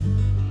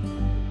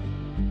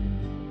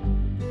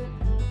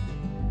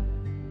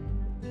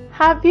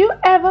Have you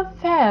ever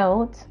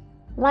felt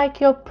like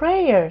your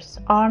prayers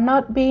are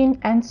not being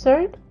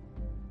answered?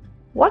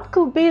 What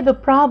could be the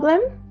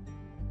problem?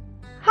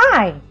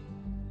 Hi,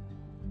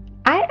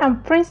 I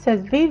am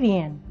Princess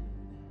Vivian.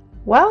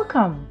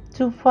 Welcome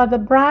to For the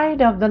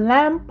Bride of the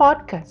Lamb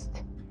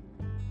podcast.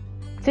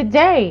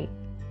 Today,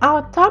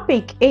 our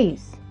topic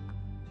is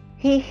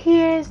He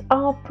hears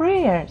our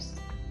prayers.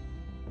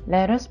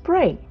 Let us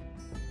pray.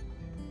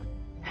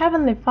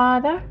 Heavenly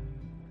Father,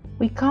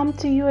 we come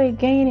to you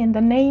again in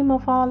the name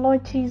of our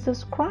Lord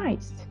Jesus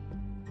Christ.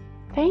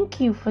 Thank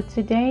you for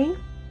today.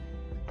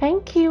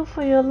 Thank you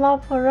for your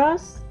love for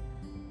us,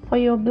 for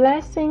your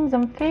blessings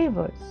and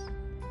favors.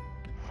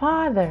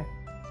 Father,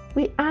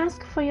 we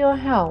ask for your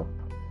help.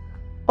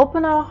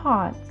 Open our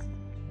hearts,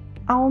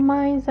 our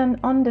minds and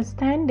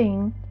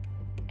understanding,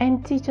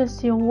 and teach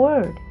us your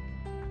word.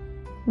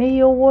 May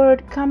your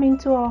word come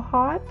into our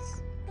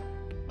hearts,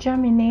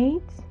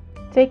 germinate,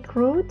 take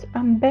root,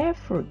 and bear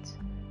fruit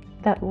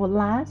that will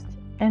last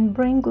and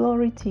bring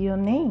glory to your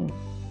name.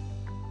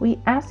 We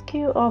ask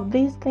you of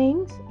these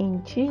things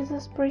in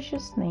Jesus'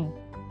 precious name.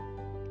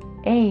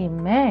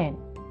 Amen.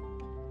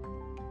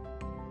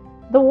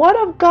 The Word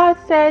of God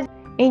says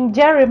in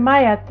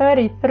Jeremiah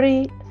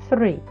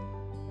 33:3,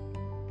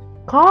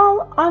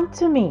 "Call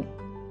unto me,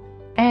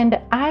 and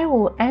I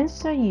will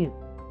answer you,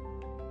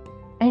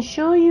 and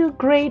show you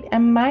great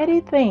and mighty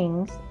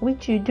things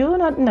which you do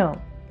not know."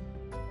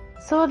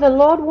 So the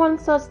Lord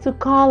wants us to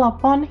call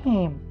upon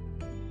Him.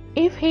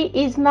 If He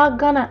is not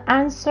gonna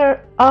answer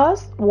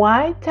us,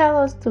 why tell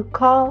us to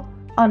call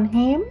on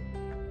Him?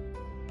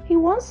 He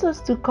wants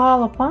us to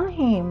call upon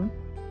Him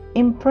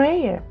in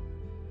prayer.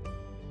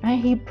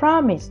 And He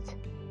promised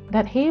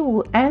that He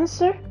will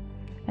answer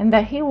and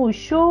that He will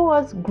show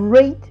us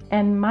great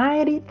and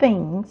mighty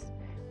things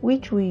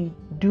which we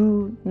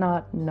do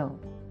not know.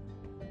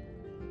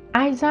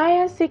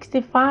 Isaiah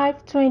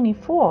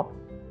 65:24,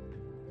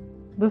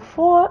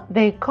 "Before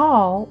they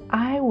call,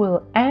 I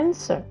will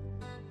answer.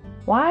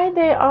 While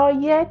they are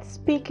yet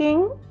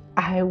speaking,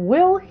 I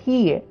will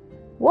hear."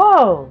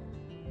 Whoa!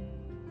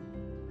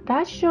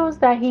 That shows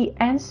that He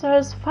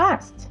answers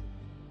fast.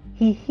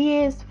 He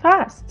hears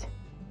fast.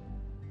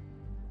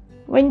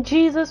 When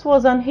Jesus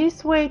was on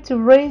His way to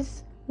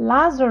raise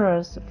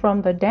Lazarus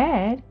from the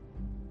dead,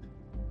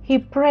 He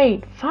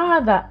prayed,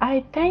 "Father,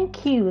 I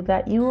thank you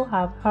that you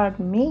have heard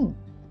me."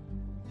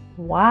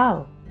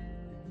 Wow!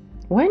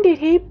 When did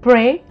He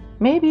pray?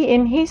 Maybe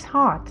in His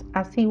heart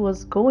as He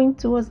was going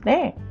towards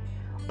there.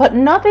 But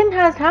nothing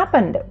has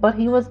happened, but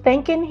He was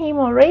thanking Him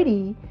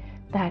already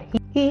that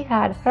He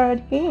had heard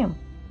Him.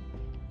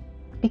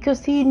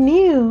 Because He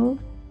knew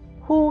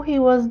who He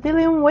was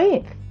dealing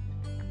with.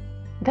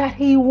 That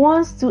He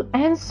wants to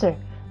answer.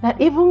 That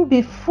even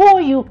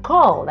before you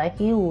call, that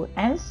He will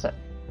answer.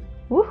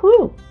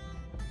 Woohoo!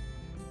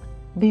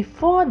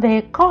 "Before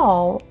they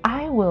call,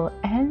 I will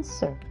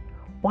answer.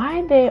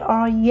 While they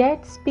are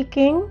yet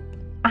speaking,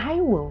 I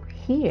will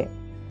hear."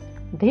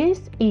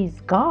 This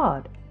is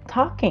God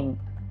talking.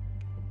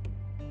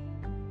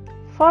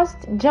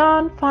 1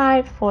 John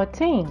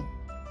 5:14.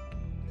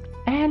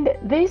 "And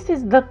this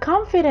is the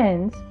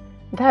confidence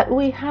that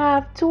we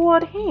have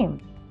toward Him,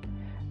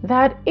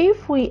 that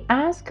if we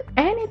ask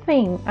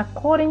anything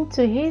according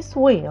to His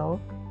will,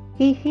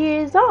 He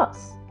hears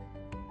us."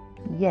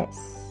 Yes.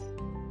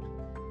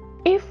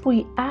 If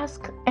we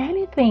ask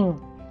anything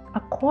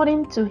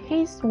according to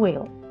His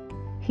will,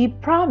 He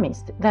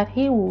promised that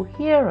He will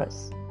hear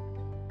us.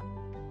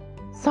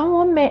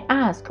 Someone may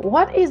ask,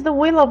 what is the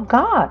will of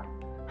God?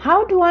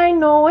 How do I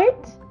know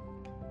it?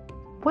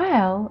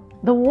 Well,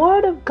 the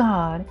Word of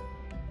God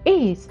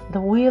is the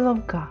will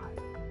of God.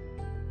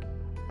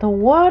 The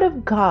Word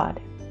of God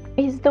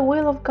is the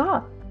will of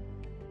God.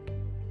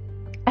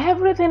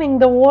 Everything in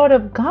the Word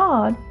of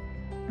God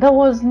that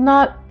was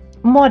not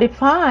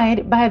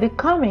modified by the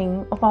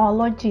coming of our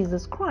Lord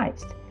Jesus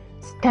Christ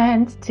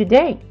stands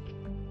today.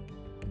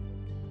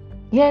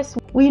 Yes,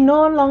 we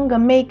no longer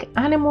make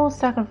animal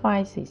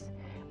sacrifices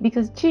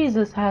because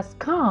Jesus has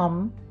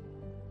come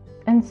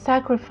and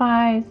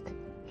sacrificed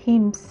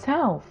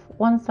Himself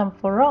once and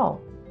for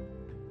all.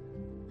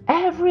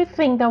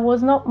 Everything that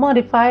was not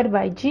modified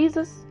by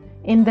Jesus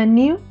in the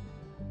new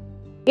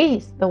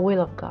is the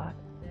will of God.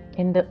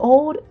 In the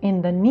old,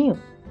 in the new.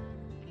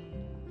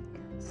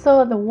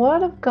 So the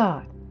Word of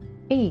God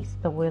is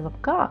the will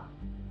of God.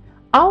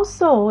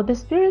 Also, the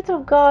Spirit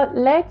of God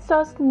lets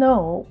us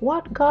know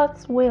what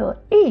God's will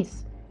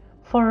is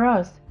for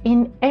us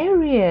in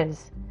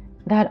areas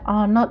that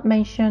are not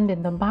mentioned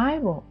in the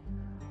Bible.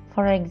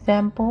 For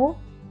example,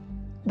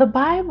 the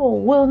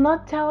Bible will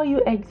not tell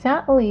you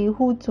exactly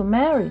who to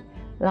marry,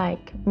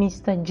 like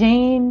Mr.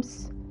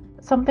 James,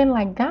 something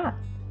like that.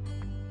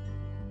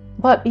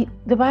 But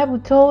the Bible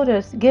told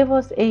us, gave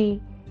us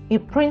a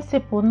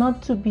principle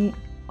not to be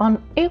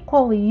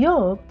unequally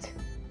yoked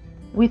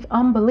with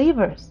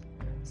unbelievers.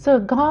 So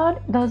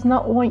God does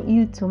not want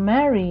you to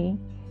marry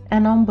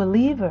an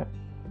unbeliever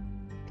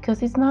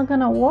because it's not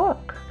going to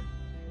work.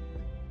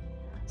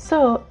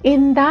 So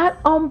in that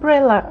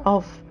umbrella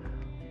of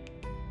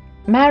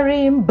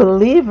marrying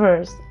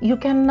believers, you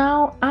can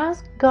now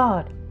ask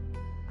God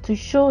to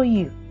show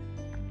you.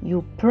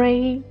 You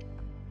pray,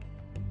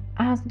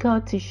 ask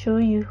God to show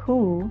you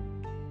who,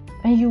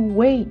 and you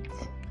wait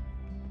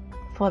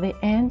for the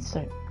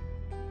answer.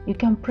 You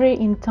can pray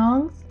in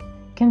tongues,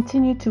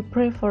 continue to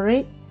pray for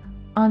it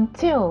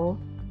until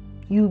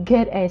you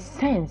get a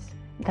sense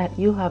that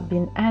you have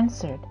been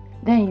answered.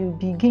 Then you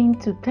begin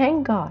to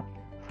thank God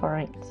for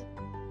it.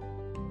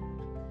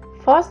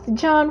 1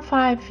 John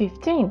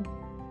 5:15.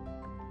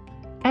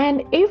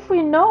 And if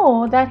we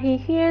know that He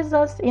hears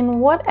us in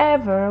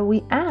whatever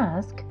we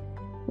ask,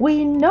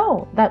 we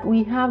know that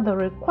we have the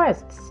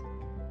requests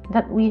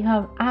that we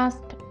have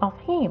asked of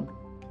Him.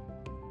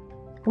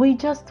 We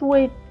just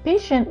wait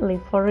patiently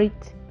for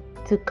it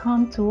to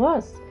come to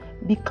us,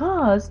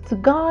 because to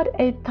God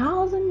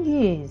 1,000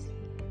 years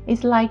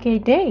is like a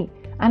day,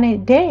 and a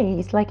day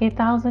is like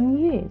 1,000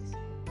 years.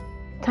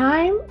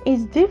 Time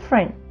is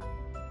different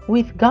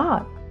with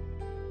God.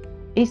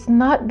 It's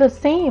not the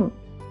same.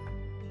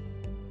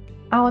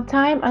 Our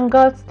time and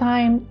God's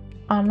time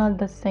are not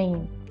the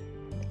same.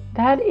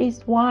 That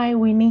is why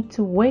we need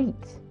to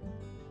wait.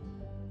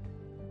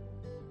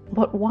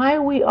 But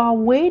while we are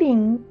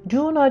waiting,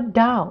 do not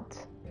doubt.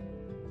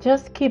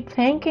 Just keep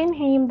thanking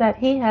Him that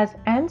He has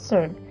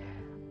answered,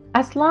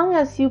 as long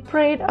as you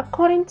prayed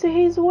according to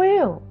His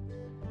will.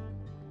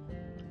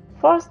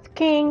 1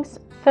 Kings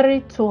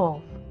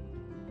 3:12.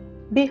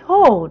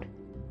 Behold,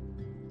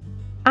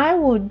 I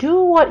will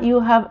do what you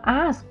have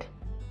asked.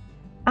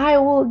 I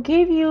will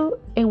give you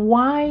a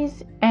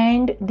wise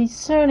and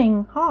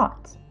discerning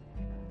heart,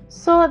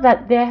 so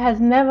that there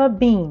has never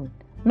been,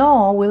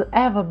 nor will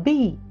ever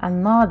be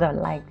another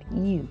like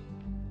you.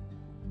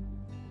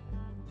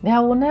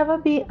 There will never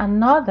be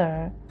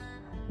another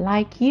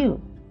like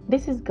you.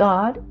 This is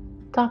God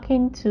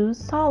talking to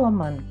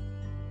Solomon.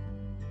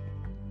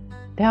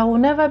 There will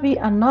never be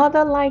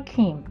another like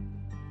him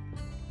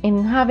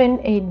in having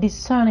a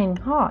discerning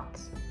heart.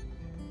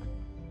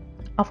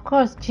 Of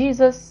course,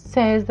 Jesus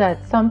says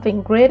that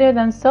something greater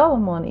than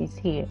Solomon is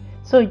here.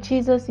 So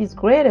Jesus is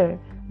greater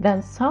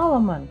than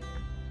Solomon.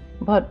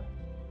 But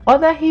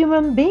other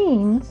human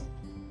beings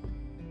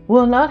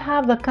will not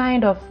have the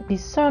kind of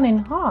discerning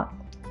heart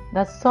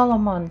that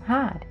Solomon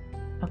had,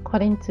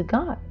 according to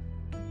God.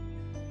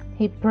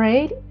 He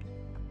prayed,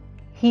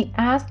 he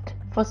asked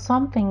for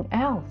something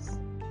else,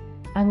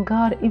 and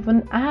God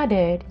even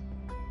added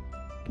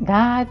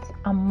that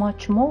and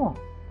much more,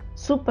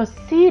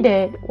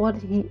 superseded what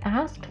he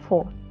asked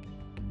for.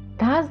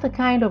 That's the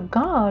kind of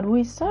God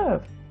we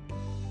serve.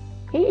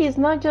 He is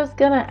not just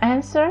gonna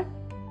answer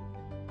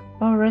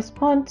or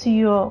respond to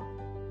your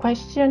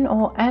question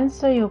or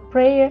answer your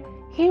prayer.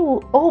 He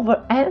will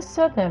over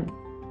answer them.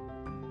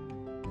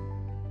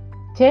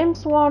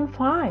 James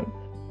 1:5.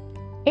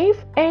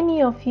 If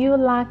any of you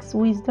lacks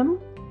wisdom,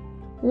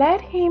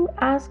 let him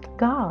ask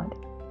God,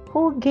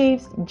 who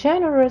gives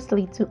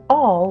generously to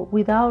all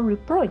without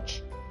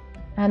reproach,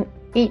 and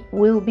it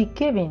will be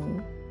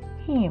given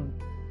him.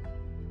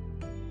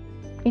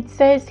 It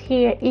says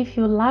here, if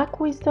you lack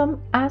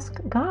wisdom,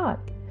 ask God.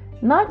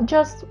 Not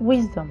just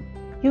wisdom.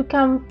 You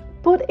can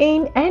put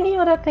in any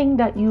other thing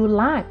that you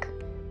lack,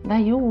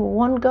 that you will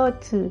want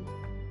God to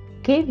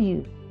give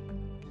you.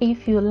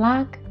 If you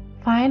lack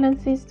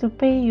finances to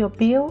pay your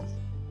bills,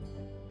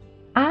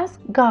 ask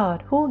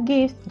God, who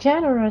gives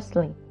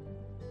generously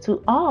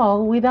to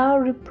all without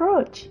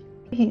reproach.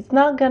 He's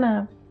not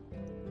gonna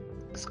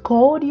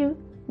scold you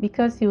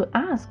because you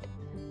asked,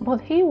 but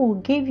he will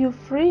give you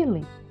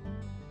freely.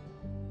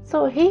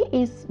 So he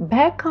is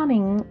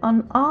beckoning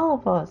on all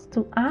of us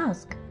to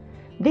ask.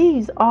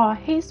 These are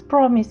his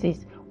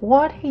promises,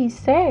 what he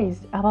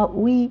says about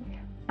we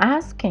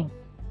asking.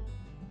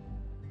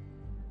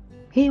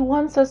 He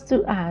wants us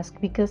to ask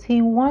because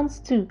he wants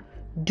to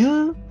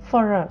do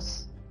for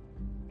us.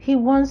 He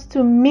wants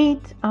to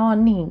meet our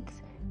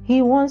needs.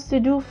 He wants to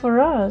do for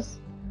us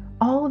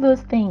all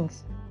those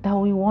things that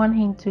we want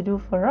him to do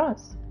for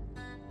us.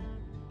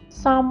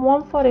 Psalm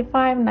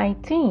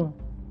 145:19.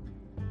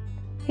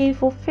 He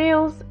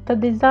fulfills the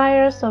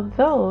desires of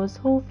those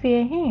who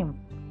fear him.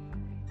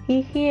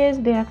 He hears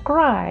their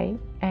cry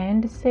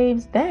and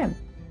saves them.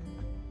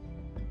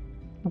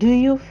 Do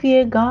you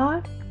fear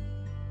God?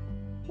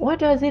 What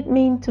does it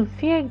mean to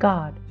fear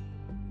God?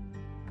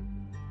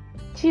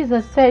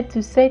 Jesus said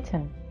to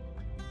Satan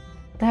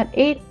that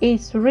it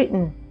is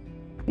written,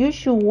 you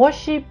should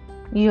worship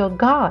your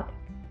God.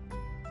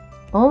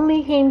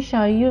 Only him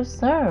shall you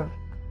serve.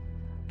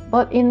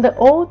 But in the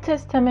Old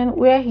Testament,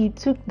 where he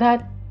took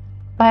that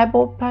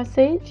Bible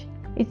passage,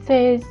 it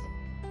says,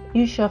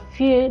 you shall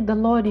fear the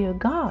Lord your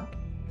God.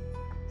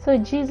 So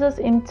Jesus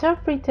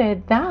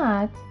interpreted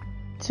that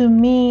to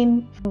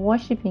mean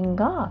worshiping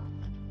God.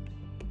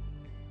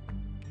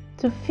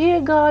 To fear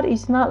God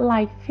is not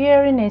like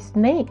fearing a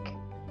snake.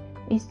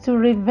 It's to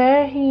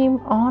revere him,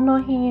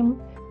 honor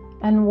him,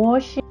 and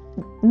worship,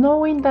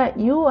 knowing that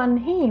you and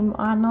him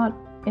are not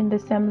in the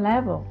same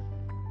level.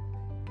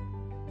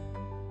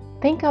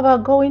 Think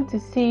about going to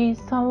see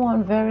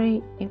someone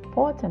very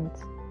important.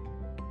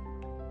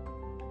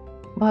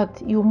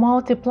 But you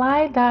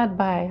multiply that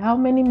by how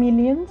many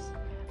millions?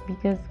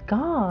 Because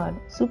God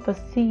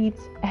supersedes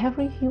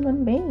every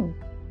human being.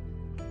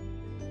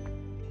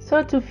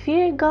 So to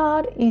fear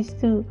God is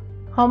to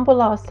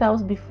humble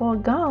ourselves before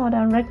God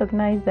and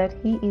recognize that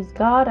He is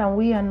God and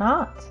we are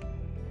not.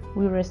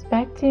 We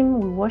respect Him,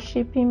 we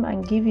worship Him,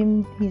 and give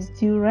Him His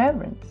due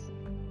reverence.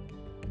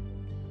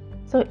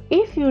 So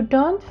if you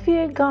don't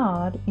fear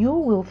God, you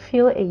will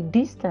feel a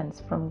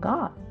distance from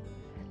God.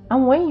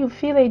 And when you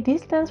feel a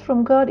distance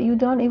from God, you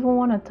don't even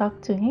want to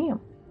talk to Him.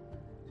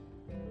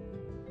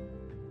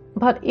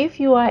 But if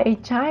you are a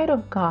child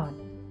of God,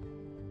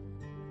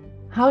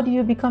 how do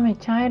you become a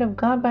child of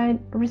God? By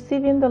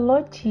receiving the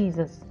Lord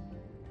Jesus.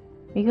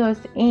 Because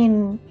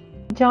in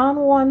John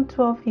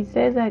 1:12, He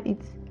says that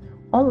it's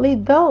only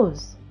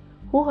those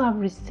who have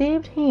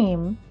received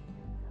Him,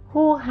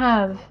 who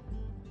have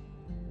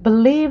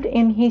believed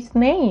in His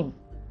name,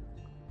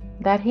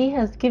 that He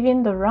has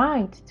given the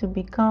right to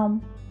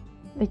become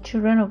the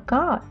children of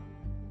God.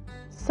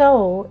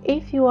 So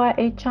if you are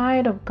a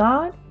child of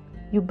God,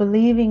 you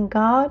believe in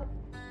God,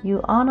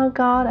 you honor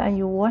God, and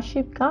you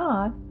worship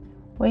God,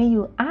 when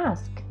you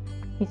ask,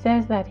 He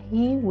says that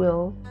He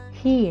will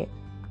hear.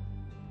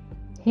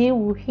 He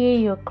will hear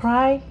your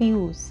cry. He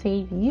will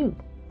save you.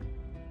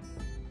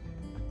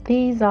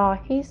 These are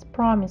His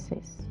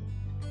promises.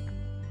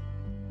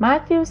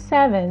 Matthew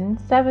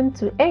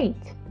 7:7-8.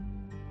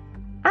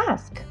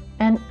 Ask,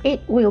 and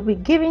it will be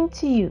given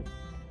to you.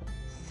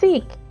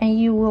 Seek, and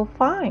you will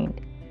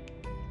find.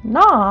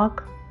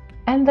 Knock,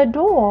 and the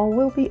door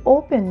will be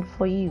opened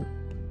for you.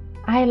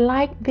 I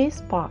like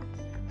this part.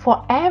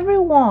 For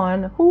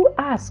everyone who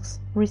asks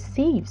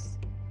receives.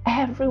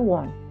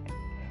 Everyone.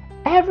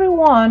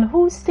 Everyone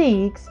who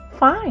seeks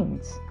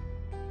finds.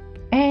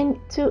 And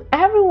to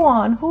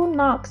everyone who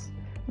knocks,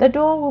 the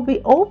door will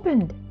be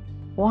opened.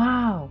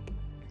 Wow,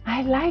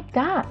 I like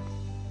that.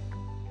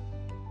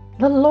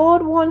 The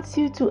Lord wants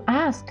you to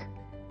ask,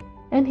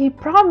 and He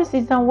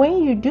promises that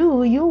when you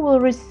do, you will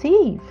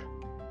receive.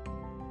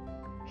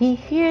 He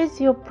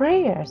hears your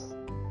prayers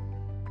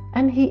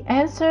and He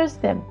answers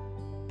them.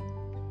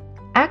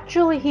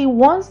 Actually, He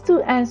wants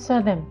to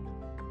answer them.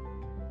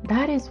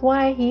 That is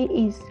why He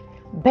is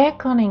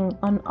beckoning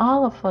on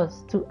all of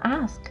us to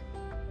ask.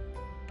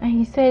 And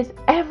He says,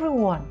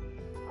 everyone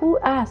who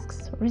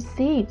asks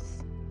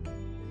receives.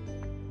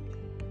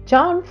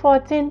 John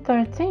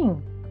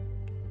 14:13.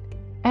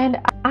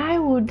 And I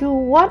will do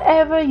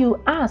whatever you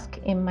ask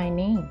in my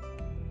name,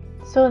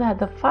 so that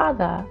the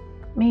Father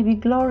may be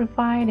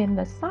glorified in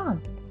the Son.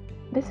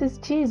 This is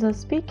Jesus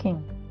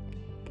speaking.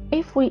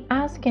 If we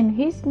ask in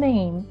His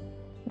name,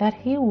 that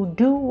He will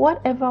do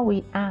whatever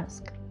we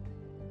ask,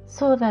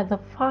 so that the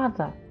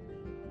Father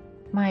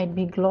might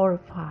be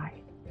glorified.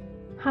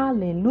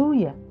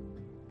 Hallelujah.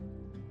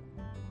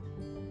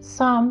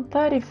 Psalm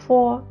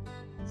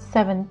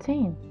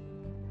 34:17.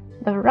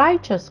 The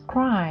righteous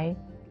cry,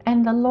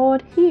 and the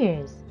Lord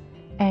hears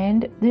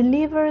and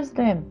delivers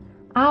them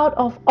out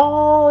of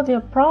all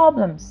their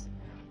problems,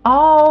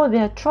 all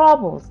their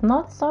troubles,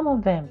 not some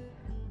of them,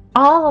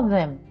 all of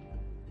them.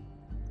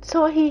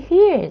 So He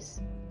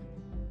hears.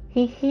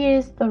 He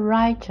hears the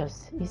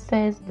righteous. He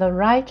says, the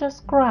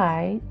righteous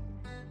cry,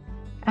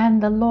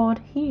 and the Lord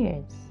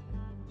hears.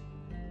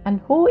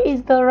 And who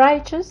is the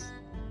righteous?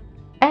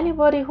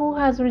 Anybody who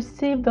has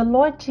received the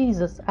Lord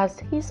Jesus as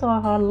his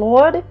or her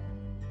Lord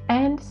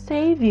and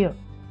Savior.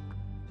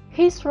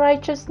 His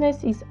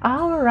righteousness is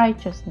our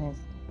righteousness.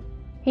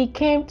 He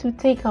came to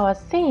take our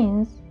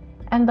sins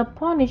and the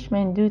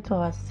punishment due to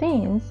our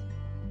sins,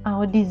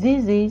 our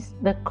diseases,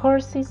 the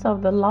curses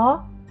of the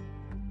law,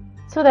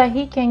 so that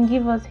He can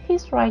give us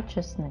His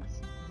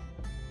righteousness.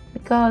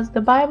 Because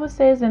the Bible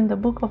says in the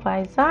book of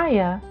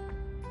Isaiah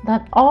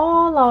that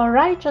all our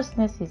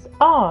righteousnesses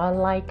are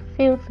like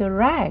filthy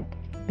rag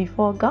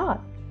before God.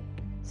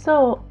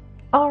 So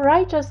our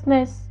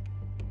righteousness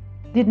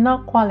did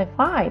not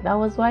qualify. That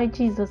was why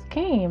Jesus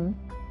came,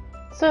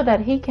 so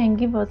that He can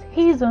give us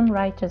His own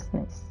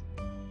righteousness.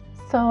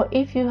 So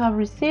if you have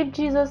received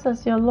Jesus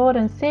as your Lord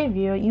and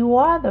Savior, you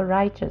are the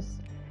righteous,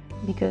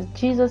 because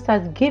Jesus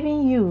has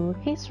given you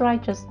His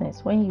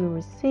righteousness when you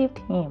received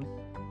Him.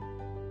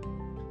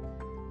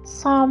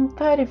 Psalm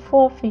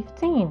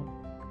 34:15.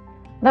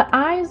 The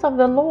eyes of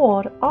the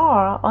Lord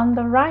are on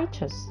the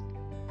righteous,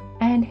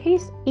 and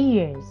His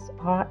ears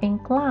are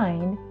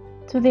inclined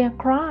to their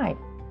cry.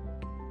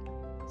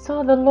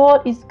 So the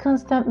Lord is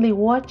constantly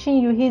watching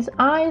you. His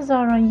eyes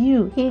are on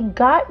you. He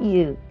got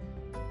you.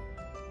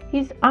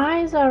 His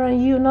eyes are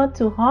on you, not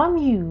to harm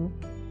you,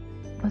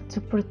 but to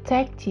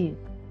protect you,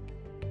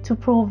 to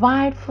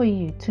provide for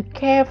you, to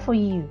care for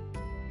you.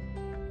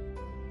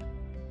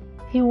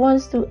 He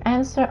wants to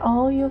answer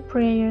all your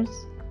prayers,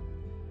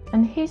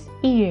 and His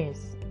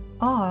ears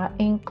are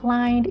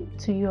inclined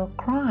to your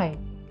cry.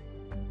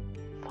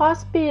 1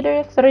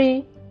 Peter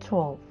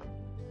 3:12.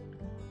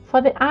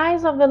 For the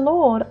eyes of the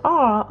Lord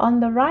are on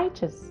the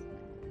righteous,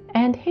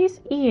 and His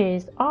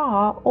ears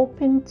are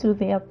open to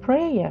their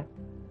prayer.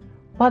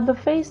 But the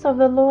face of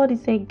the Lord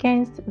is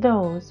against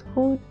those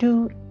who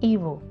do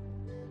evil.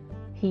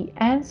 He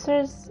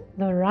answers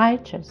the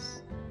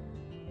righteous.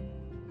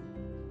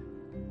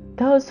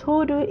 Those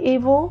who do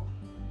evil,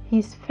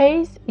 His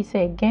face is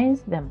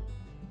against them.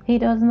 He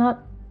does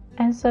not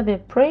answer their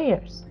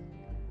prayers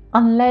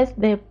unless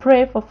they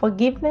pray for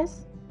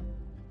forgiveness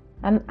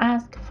and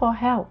ask for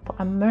help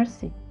and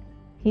mercy.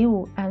 He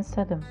will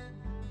answer them.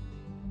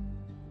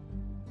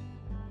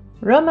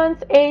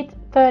 Romans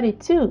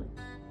 8:32.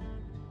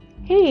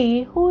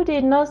 He who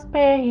did not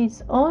spare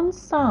His own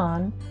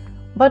Son,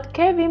 but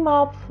gave Him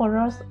up for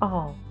us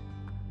all,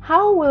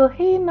 how will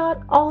He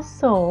not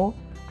also,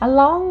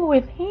 along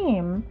with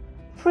Him,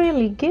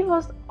 freely give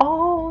us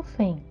all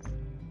things?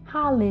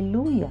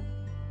 Hallelujah.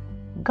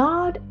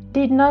 God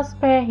did not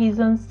spare His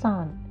own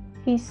Son.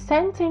 He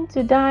sent Him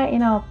to die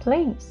in our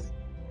place.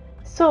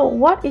 So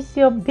what is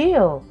your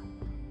bill?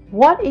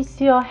 What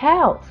is your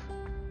health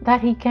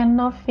that He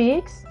cannot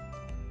fix?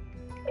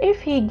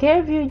 If He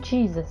gave you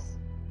Jesus,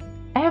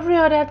 every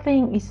other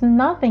thing is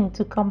nothing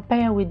to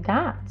compare with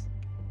that.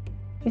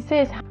 He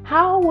says,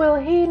 how will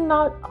He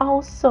not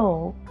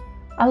also,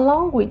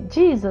 along with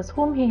Jesus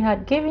whom He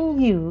had given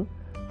you,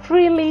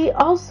 freely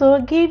also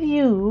give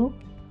you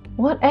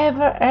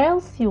whatever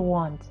else you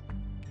want?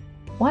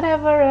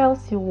 Whatever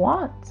else you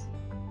want.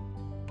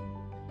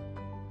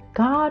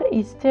 God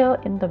is still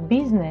in the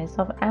business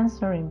of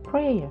answering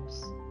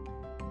prayers.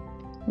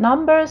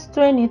 Numbers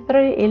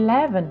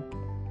 23:11.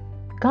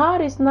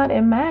 God is not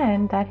a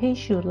man that He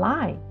should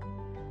lie,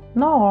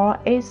 nor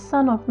a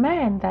son of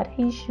man that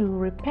He should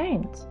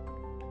repent.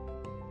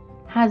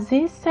 Has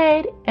He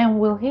said, and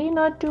will He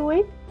not do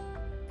it?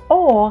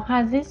 Or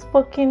has He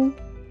spoken,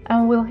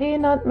 and will He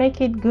not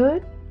make it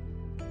good?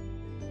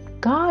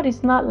 God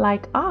is not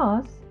like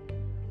us.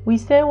 We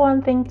say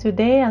one thing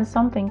today and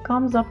something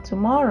comes up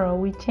tomorrow,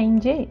 we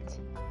change it.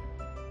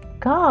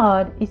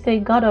 God is a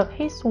God of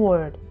His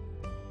word.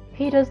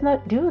 He does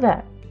not do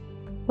that.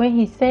 When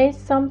He says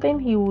something,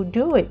 He will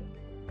do it.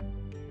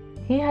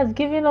 He has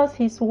given us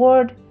His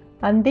word,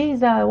 and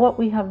these are what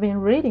we have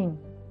been reading.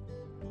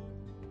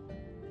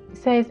 It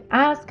says,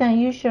 ask and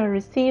you shall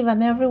receive,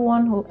 and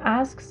everyone who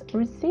asks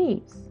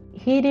receives.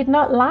 He did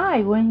not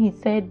lie when He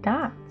said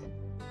that.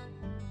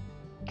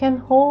 You can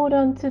hold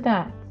on to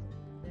that.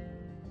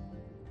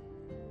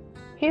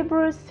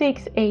 Hebrews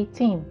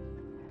 6:18.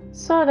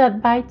 So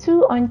that by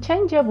two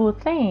unchangeable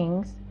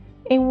things,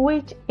 in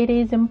which it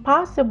is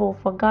impossible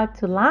for God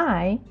to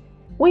lie,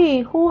 we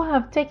who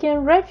have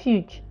taken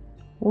refuge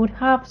would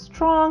have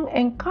strong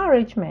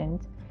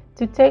encouragement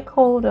to take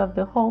hold of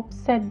the hope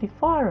set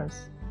before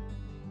us.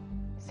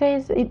 It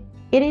says it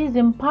is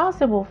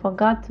impossible for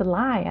God to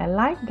lie. I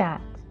like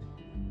that.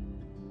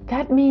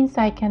 That means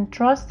I can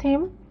trust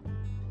Him.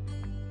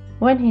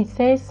 When He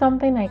says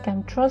something, I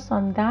can trust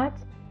on that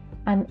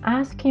and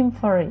ask Him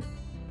for it,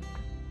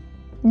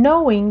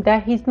 knowing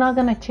that He's not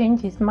going to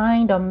change His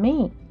mind on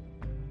me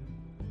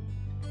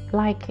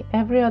like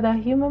every other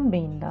human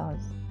being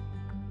does.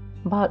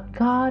 But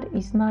God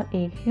is not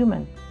a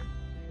human.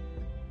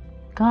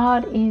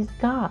 God is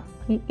God.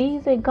 He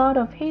is a God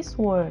of His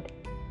word.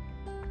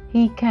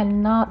 He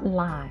cannot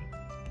lie.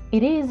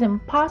 It is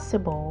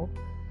impossible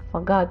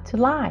for God to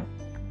lie.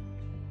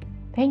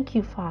 Thank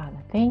you, Father.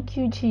 Thank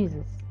you,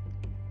 Jesus.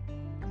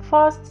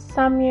 1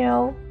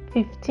 Samuel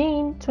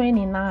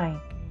 15:29.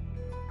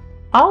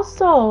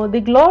 Also,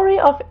 the glory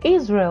of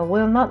Israel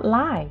will not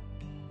lie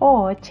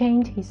or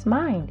change his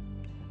mind,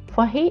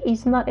 for he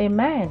is not a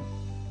man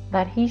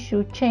that he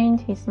should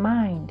change his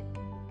mind.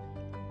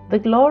 The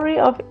glory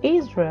of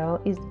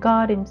Israel is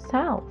God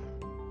Himself.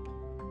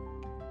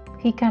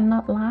 He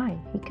cannot lie.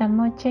 He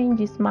cannot change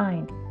His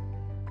mind.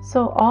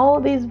 So all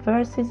these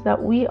verses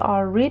that we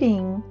are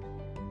reading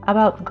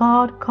about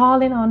God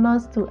calling on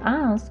us to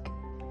ask,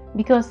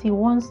 because He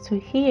wants to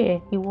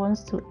hear, He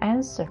wants to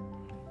answer,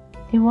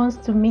 He wants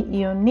to meet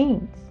your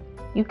needs.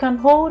 You can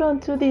hold on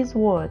to these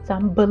words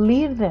and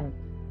believe them,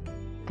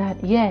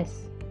 that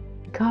yes,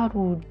 God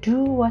will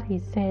do what He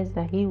says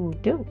that He will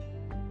do.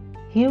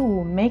 He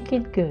will make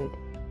it good.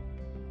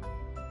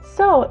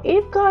 So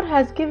if God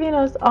has given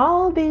us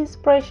all these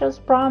precious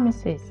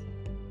promises,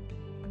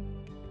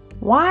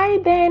 why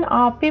then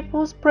are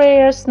people's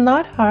prayers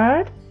not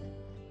heard?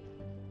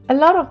 A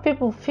lot of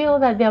people feel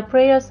that their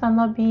prayers are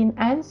not being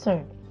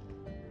answered.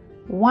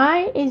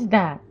 Why is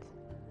that?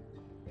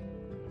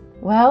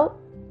 Well,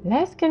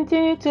 let's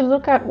continue to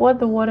look at what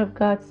the Word of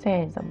God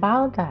says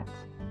about that.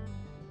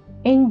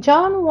 In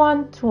John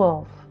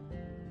 1:12,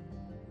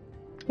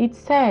 it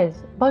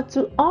says, "But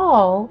to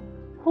all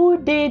who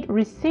did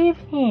receive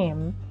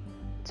Him,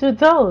 to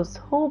those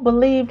who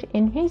believed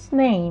in His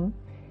name,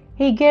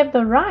 He gave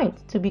the right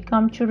to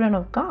become children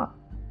of God."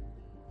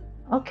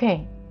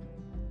 Okay,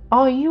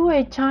 are you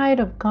a child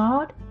of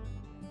God?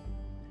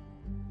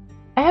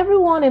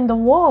 Everyone in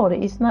the world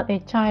is not a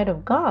child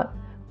of God,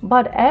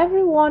 but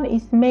everyone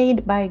is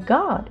made by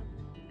God.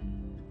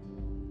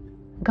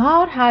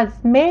 God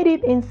has made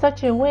it in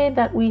such a way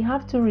that we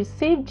have to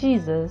receive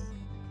Jesus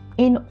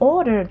in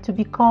order to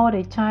be called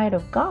a child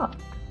of God.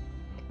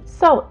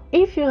 So,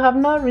 if you have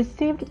not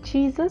received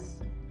Jesus,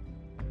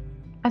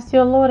 as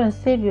your Lord and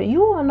Savior,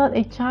 you are not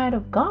a child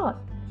of God,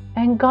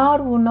 and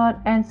God will not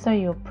answer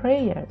your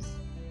prayers.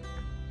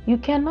 You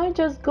cannot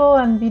just go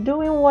and be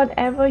doing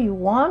whatever you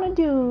want to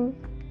do,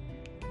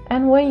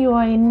 and when you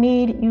are in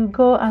need, you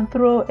go and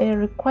throw a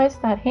request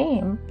at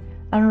Him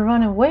and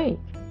run away.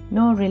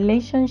 No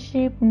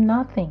relationship,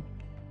 nothing.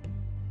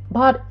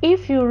 But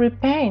if you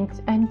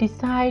repent and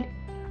decide,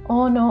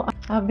 oh no,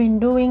 I've been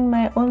doing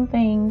my own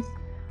things,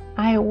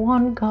 I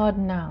want God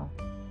now.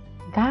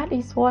 That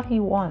is what He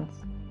wants.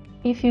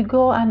 If you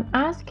go and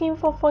ask Him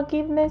for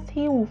forgiveness,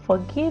 He will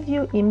forgive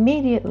you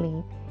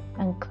immediately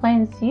and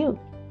cleanse you.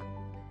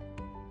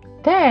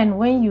 Then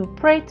when you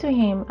pray to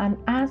Him and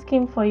ask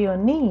Him for your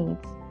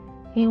needs,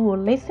 He will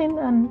listen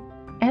and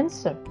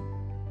answer.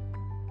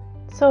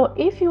 So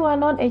if you are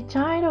not a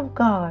child of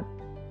God,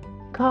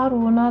 God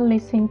will not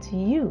listen to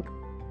you.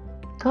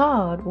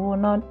 God will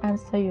not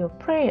answer your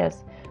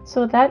prayers.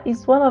 So that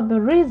is one of the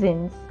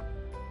reasons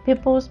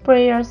people's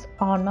prayers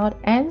are not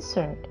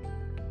answered.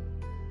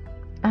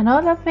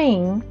 Another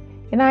thing,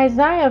 in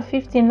Isaiah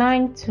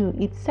 59:2,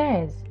 it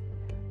says,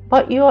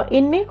 "But your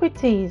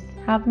iniquities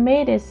have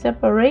made a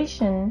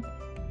separation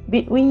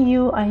between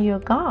you and your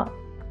God,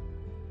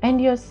 and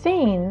your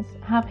sins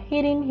have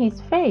hidden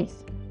His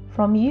face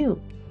from you,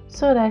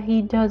 so that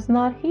He does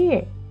not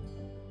hear."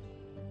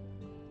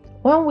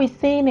 When we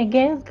sin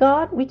against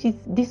God, which is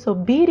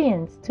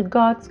disobedience to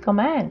God's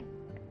command,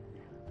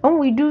 when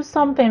we do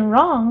something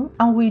wrong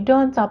and we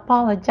don't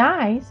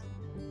apologize,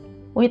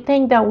 we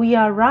think that we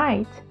are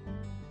right,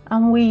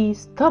 and we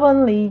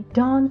stubbornly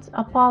don't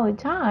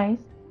apologize,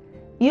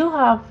 you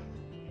have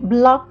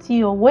blocked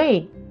your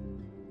way.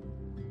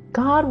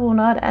 God will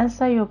not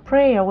answer your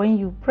prayer when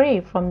you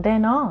pray from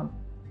then on,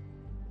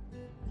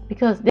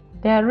 because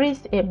there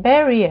is a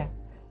barrier.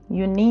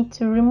 You need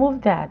to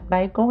remove that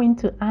by going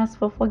to ask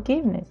for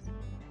forgiveness.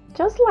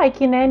 Just like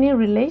in any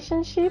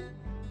relationship,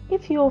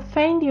 if you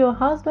offend your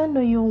husband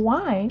or your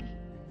wife,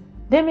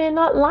 they may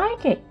not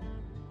like it.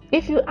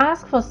 If you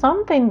ask for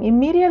something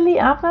immediately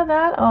after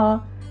that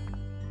or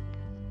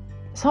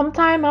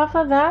sometime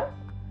after that,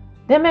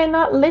 they may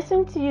not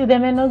listen to you. They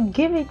may not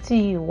give it to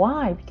you.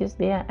 Why? Because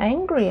they are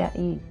angry at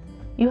you.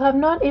 You have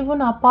not even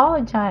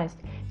apologized.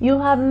 You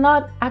have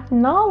not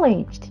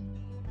acknowledged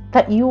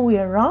that you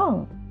were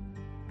wrong.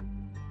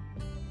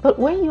 But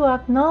when you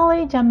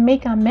acknowledge and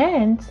make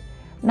amends,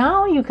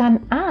 now you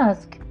can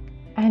ask,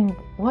 and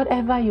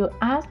whatever you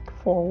ask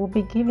for will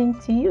be given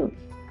to you.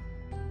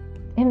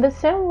 In the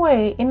same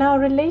way, in our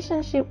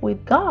relationship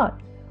with God,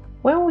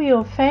 when we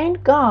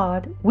offend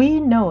God,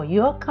 we know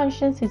your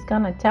conscience is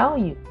going to tell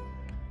you.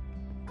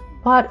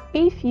 But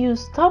if you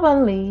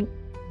stubbornly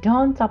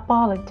don't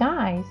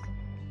apologize,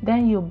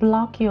 then you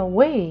block your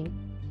way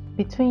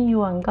between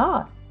you and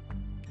God.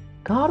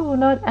 God will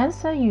not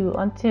answer you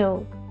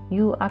until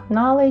you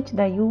acknowledge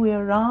that you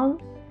were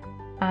wrong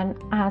and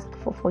ask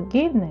for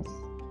forgiveness.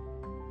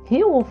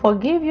 He will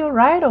forgive you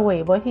right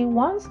away, but He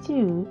wants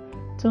you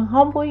to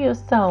humble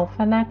yourself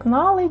and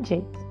acknowledge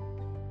it.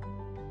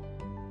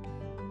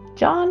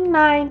 John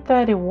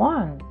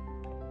 9:31.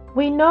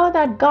 We know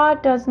that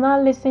God does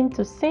not listen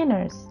to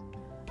sinners,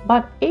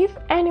 but if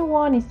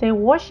anyone is a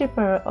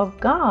worshiper of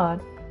God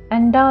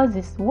and does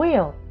His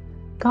will,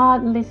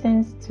 God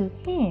listens to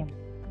him.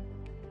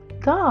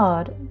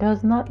 God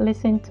does not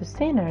listen to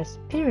sinners,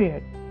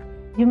 period.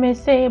 You may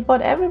say,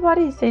 but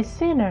everybody is a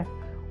sinner.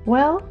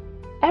 Well,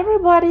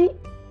 everybody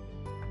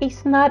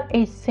is not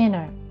a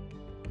sinner.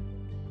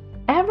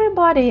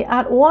 Everybody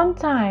at one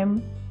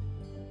time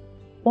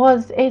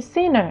was a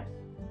sinner.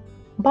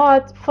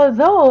 But for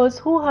those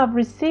who have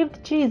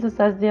received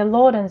Jesus as their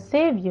Lord and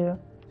Savior,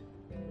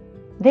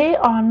 they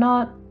are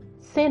not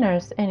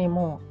sinners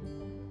anymore.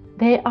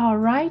 They are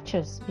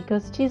righteous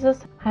because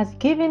Jesus has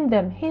given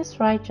them His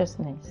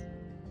righteousness.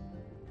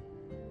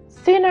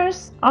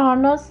 Sinners are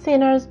not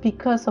sinners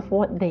because of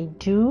what they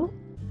do.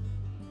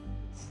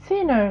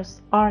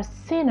 Sinners are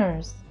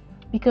sinners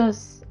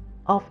because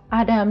of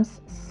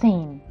Adam's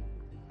sin.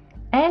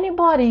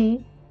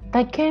 Anybody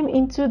that came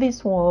into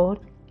this world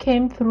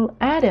came through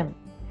Adam,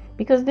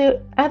 because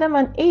Adam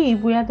and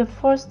Eve were the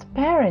first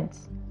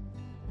parents.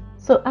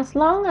 So as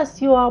long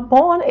as you are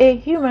born a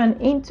human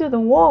into the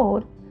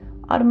world,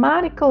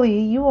 automatically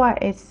you are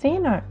a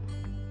sinner.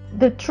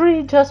 The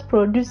tree just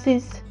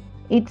produces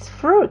its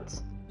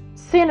fruit.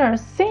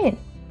 Sinners sin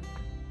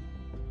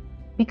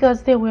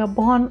because they were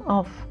born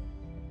of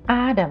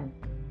Adam,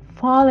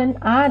 fallen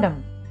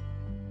Adam.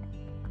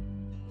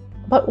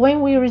 But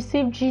when we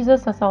receive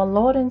Jesus as our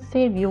Lord and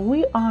Savior,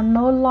 we are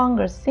no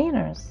longer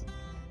sinners.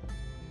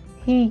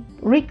 He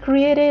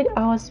recreated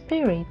our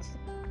spirits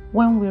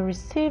when we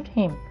received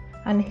Him,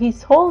 and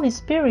His Holy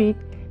Spirit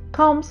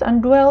comes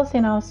and dwells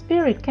in our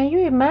spirit. Can you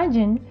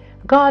imagine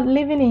God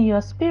living in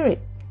your spirit?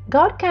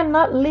 God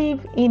cannot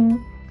live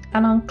in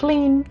an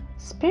unclean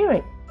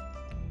spirit.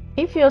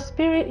 If your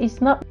spirit is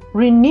not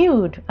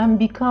renewed and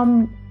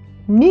become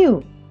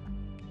new,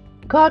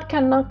 God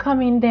cannot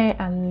come in there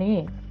and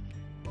live.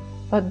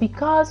 But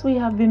because we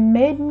have been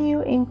made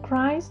new in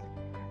Christ,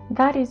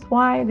 That is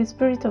why the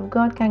Spirit of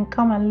God can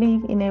come and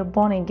live in a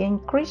born-again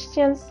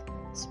Christian's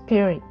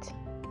spirit.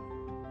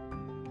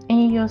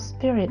 In your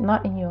spirit,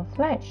 not in your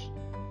flesh.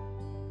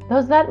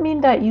 Does that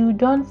mean that you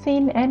don't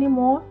sin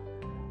anymore?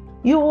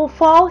 You will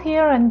fall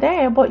here and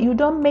there, but you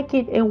don't make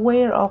it a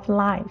way of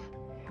life.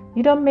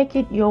 You don't make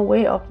it your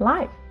way of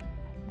life.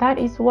 That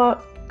is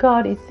what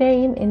God is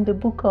saying in the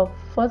book of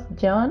 1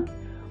 John,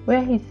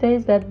 where he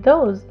says that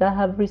those that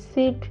have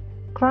received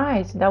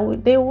Christ,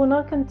 they will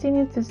not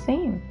continue to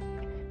sin,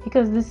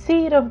 because the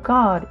seed of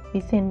God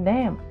is in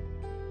them.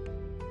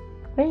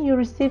 When you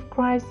receive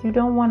Christ, you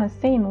don't want to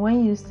sin.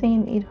 When you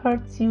sin, it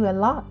hurts you a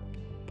lot.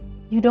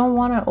 You don't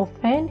want to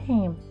offend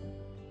him.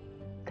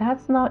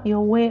 That's not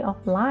your way of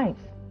life.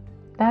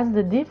 That's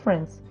the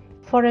difference.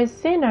 For a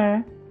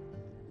sinner,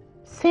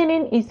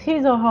 sinning is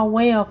his or her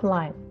way of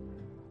life.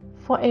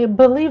 For a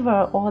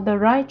believer or the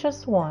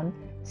righteous one,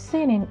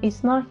 sinning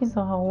is not his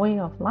or her way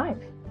of life.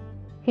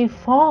 He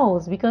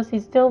falls because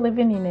he's still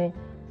living in a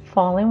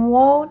fallen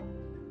world,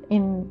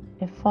 in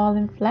a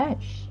fallen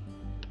flesh.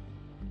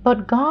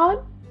 But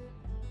God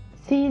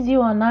sees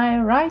you and I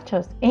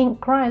righteous in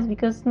Christ,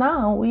 because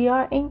now we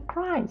are in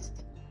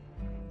Christ.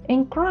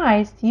 In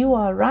Christ, you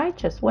are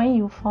righteous. When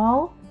you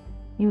fall,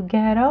 you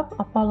get up,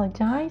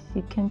 apologize,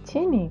 you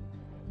continue.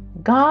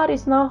 God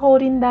is not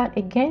holding that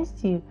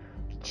against you.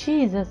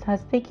 Jesus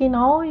has taken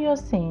all your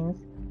sins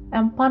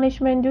and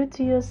punishment due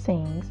to your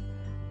sins,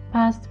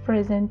 past,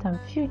 present, and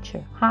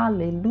future.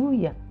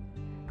 Hallelujah.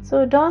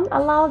 So don't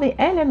allow the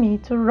enemy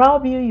to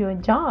rob you your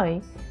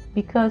joy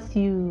because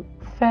you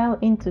fell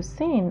into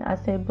sin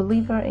as a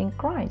believer in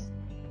Christ.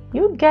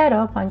 You get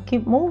up and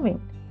keep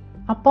moving.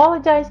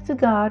 Apologize to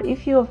God.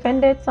 If you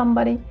offended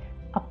somebody,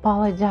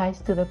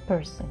 apologize to the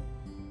person.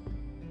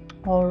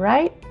 All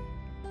right?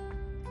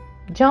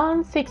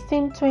 John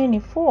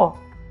 16:24.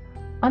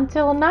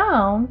 Until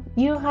now,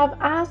 you have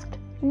asked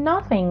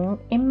nothing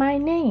in my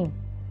name.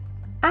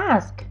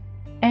 Ask,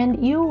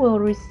 and you will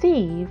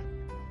receive,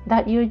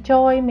 that your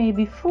joy may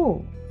be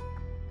full.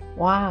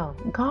 Wow,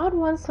 God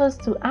wants us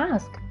to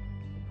ask.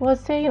 He was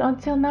saying,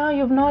 until now,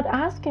 you've not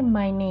asked in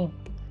my name.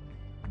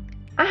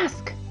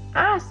 Ask,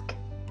 ask.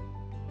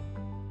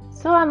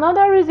 So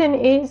another reason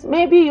is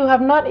maybe you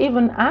have not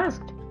even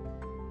asked.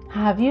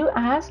 Have you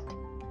asked?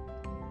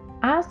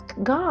 Ask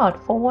God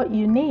for what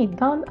you need.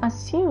 Don't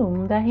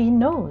assume that He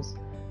knows.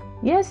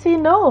 Yes, He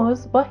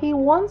knows, but He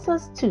wants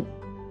us to.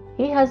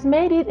 He has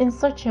made it in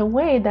such a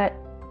way that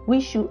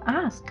we should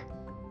ask.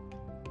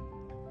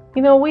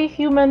 You know, we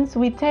humans,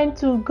 we tend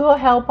to go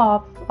help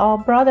our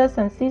brothers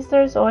and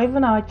sisters, or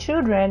even our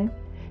children,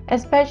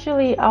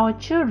 especially our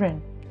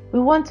children. We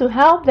want to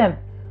help them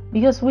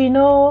because we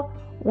know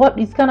what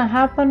is going to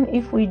happen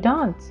if we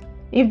don't.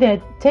 If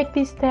they take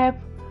this step,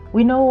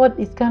 we know what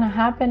is going to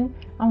happen,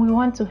 and we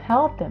want to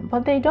help them.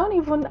 But they don't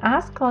even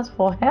ask us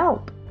for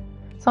help.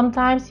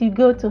 Sometimes you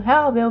go to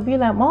help, they'll be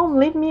like, Mom,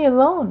 leave me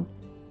alone.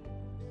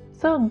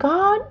 So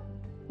God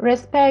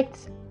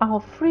respects our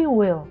free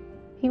will.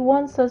 He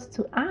wants us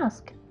to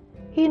ask.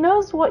 He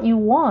knows what you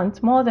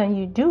want more than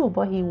you do,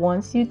 but He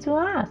wants you to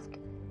ask.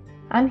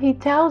 And He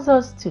tells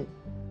us to.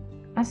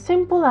 As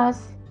simple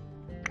as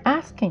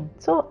asking.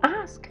 So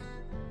ask.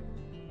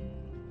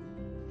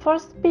 1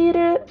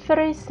 Peter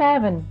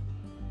 3:7.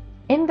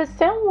 In the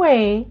same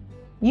way,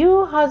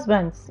 you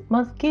husbands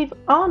must give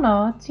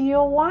honor to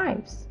your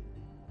wives.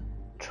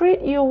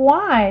 Treat your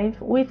wife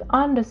with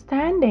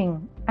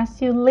understanding as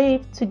you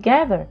live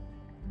together.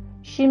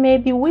 She may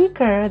be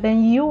weaker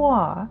than you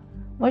are,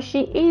 but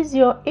she is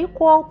your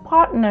equal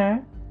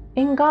partner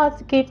in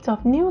God's gift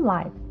of new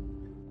life.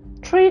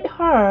 Treat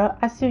her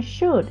as you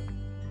should,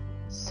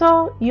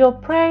 so your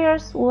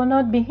prayers will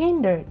not be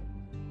hindered.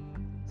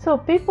 So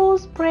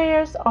people's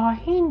prayers are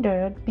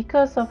hindered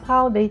because of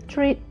how they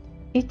treat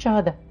each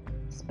other,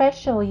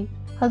 especially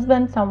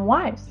husbands and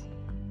wives.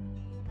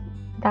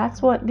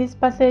 That's what this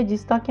passage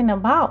is talking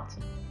about.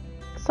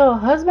 So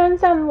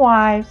husbands and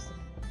wives,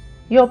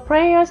 your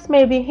prayers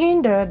may be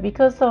hindered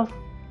because of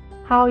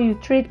how you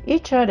treat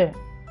each other.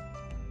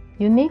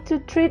 You need to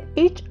treat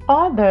each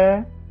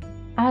other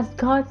as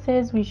God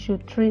says we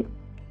should treat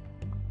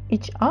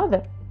each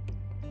other.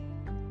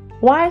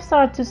 Wives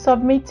are to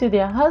submit to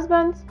their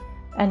husbands,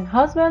 and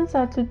husbands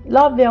are to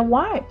love their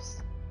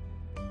wives.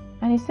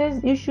 And He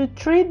says you should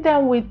treat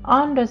them with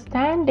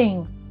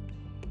understanding,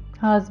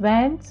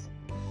 husbands.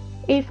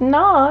 If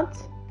not,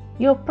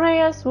 your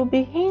prayers will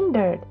be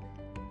hindered.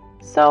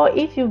 So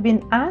if you've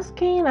been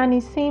asking and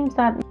it seems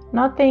that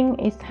nothing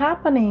is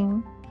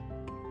happening,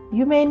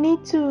 you may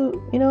need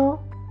to,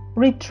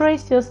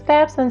 retrace your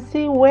steps and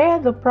see where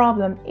the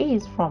problem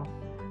is from.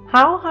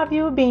 How have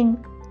you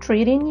been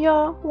treating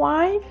your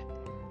wife?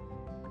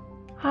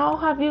 How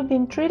have you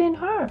been treating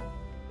her?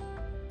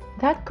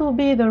 That could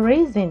be the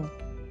reason.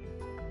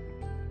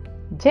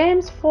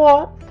 James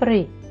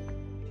 4:3.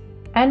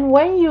 And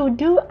when you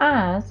do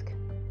ask,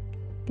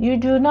 you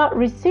do not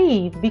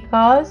receive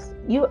because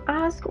you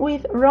ask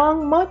with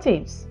wrong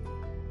motives,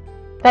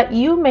 that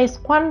you may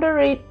squander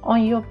it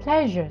on your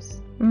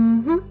pleasures.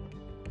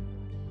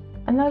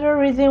 And Another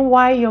reason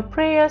why your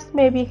prayers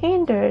may be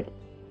hindered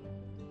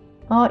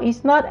or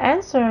is not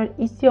answered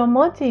is your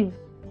motive.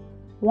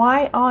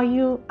 Why are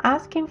you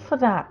asking for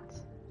that?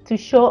 To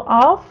show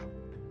off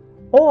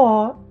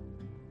or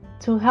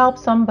to help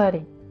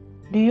somebody?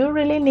 Do you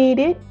really need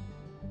it?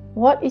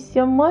 What is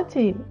your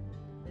motive?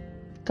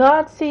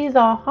 God sees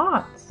our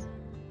hearts.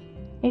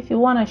 If you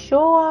want to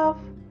show off,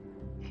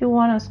 if you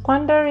want to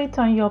squander it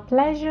on your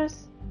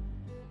pleasures,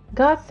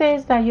 God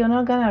says that you're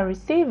not going to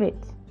receive it.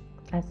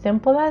 As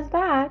simple as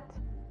that.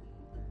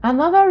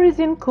 Another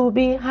reason could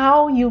be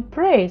how you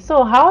pray.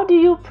 So how do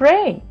you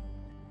pray?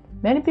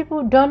 Many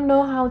people don't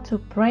know how to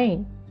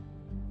pray.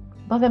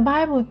 But the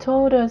Bible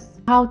told us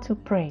how to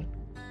pray.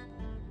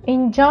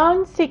 In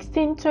John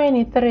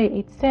 16:23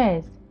 it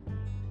says,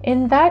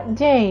 "In that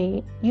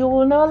day you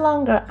will no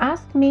longer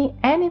ask me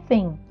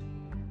anything.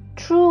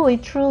 Truly,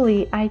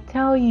 truly, I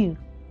tell you,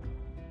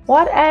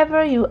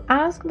 whatever you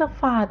ask the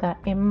Father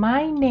in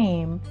my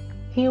name,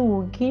 He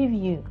will give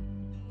you."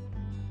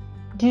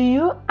 Do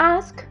you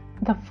ask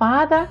the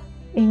Father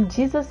in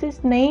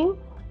Jesus' name,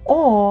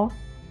 or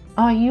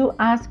are you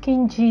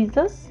asking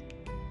Jesus?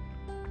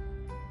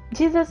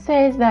 Jesus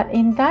says that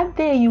in that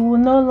day you will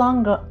no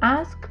longer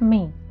ask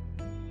me.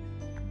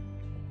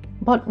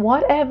 But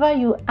whatever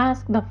you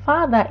ask the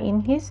Father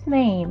in His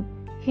name,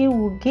 He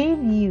will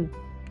give you.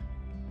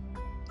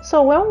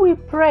 So when we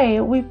pray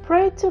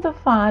to the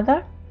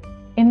Father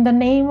in the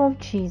name of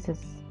Jesus.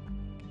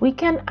 We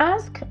can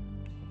ask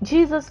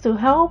Jesus to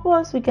help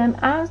us. We can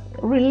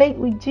relate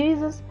with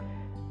Jesus,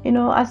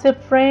 as a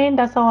friend,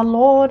 as our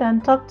Lord,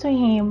 and talk to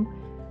Him.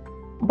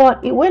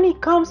 But when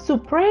it comes to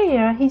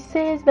prayer, He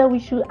says that we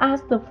should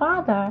ask the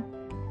Father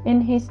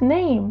in His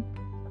name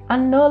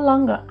and no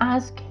longer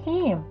ask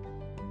Him.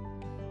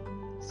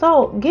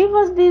 So give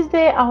us this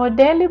day our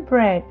daily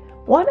bread.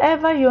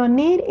 Whatever your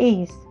need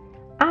is,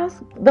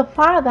 ask the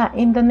Father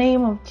in the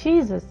name of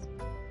Jesus.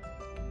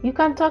 You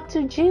can talk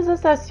to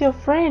Jesus as your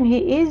friend.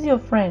 He is your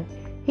friend.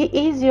 He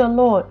is your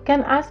Lord.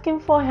 Can ask Him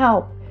for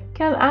help.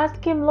 Can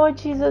ask Him, Lord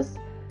Jesus,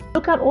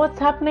 look at what's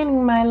happening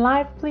in my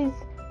life. Please,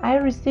 I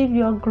receive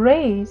your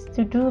grace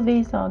to do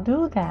this or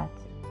do that.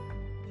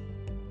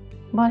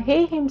 But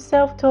He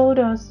Himself told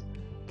us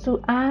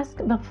to ask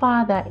the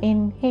Father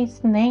in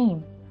His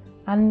name.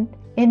 And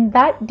in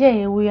that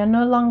day, we are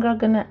no longer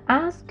going to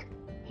ask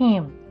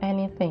Him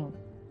anything.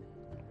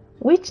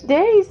 Which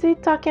day is He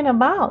talking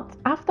about?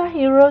 After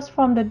He rose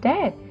from the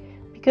dead.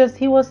 Because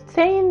He was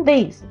saying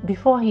this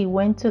before He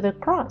went to the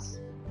cross.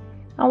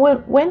 And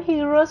when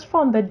He rose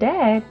from the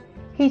dead,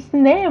 His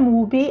name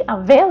will be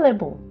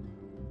available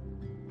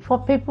for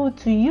people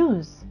to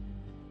use.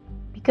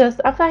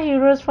 Because after He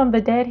rose from the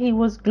dead, He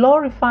was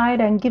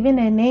glorified and given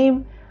a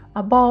name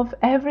above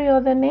every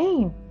other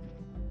name.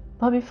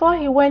 But before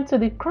He went to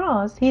the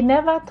cross, He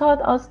never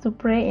taught us to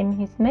pray in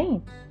His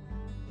name.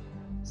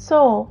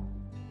 So,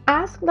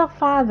 ask the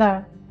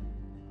Father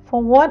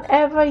for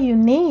whatever you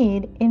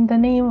need in the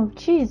name of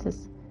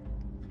Jesus.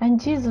 And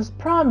Jesus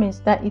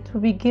promised that it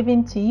will be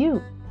given to you.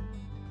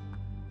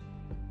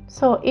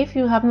 So if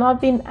you have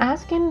not been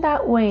asking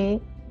that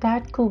way,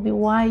 that could be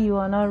why you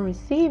are not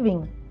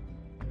receiving.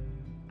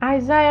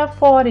 Isaiah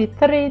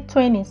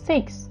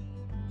 43:26.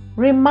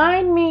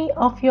 Remind me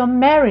of your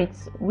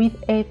merits with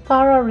a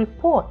thorough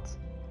report.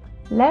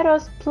 Let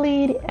us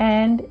plead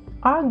and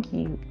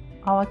argue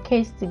our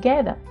case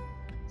together.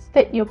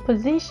 State your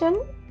position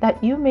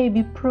that you may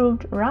be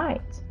proved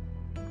right.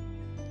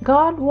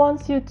 God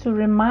wants you to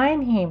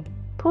remind Him,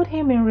 put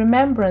Him in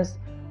remembrance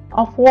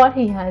of what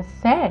He has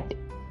said.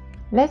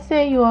 Let's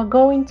say you are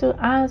going to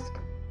ask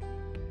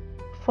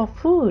for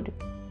food.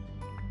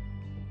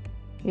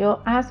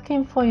 You're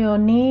asking for your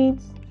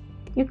needs.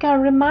 You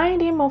can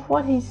remind Him of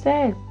what He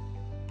said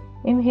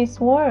in His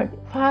word.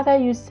 Father,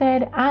 you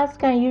said,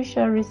 ask and you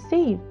shall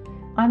receive,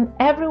 and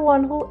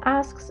everyone who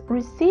asks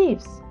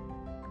receives.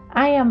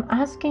 I am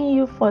asking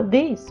you for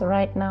this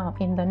right now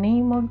in the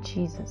name of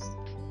Jesus.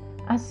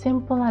 As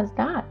simple as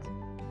that.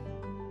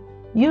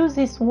 Use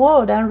His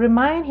word and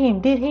remind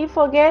Him. Did He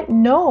forget?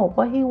 No,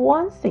 but He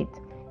wants it.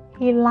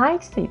 He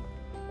likes it.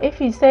 If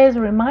He says,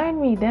 remind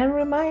me, then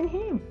remind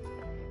Him.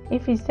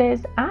 If He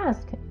says,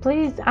 ask,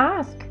 please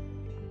ask.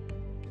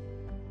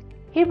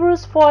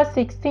 Hebrews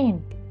 4:16.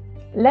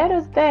 Let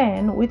us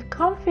then with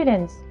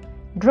confidence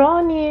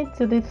draw near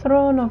to the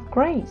throne of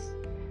grace,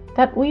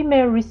 that we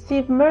may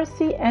receive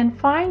mercy and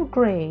find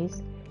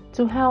grace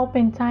to help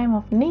in time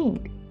of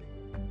need.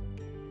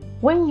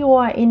 When you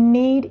are in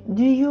need,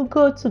 do you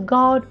go to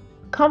God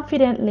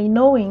confidently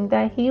knowing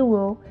that He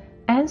will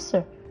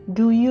answer?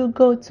 Do you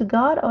go to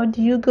God or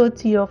do you go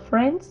to your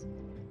friends?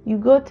 You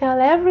go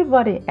tell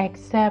everybody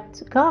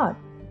except God.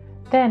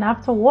 Then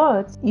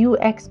afterwards, you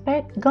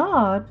expect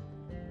God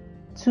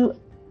to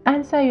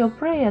answer your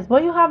prayers,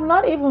 but you have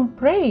not even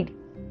prayed.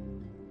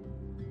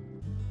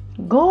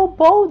 Go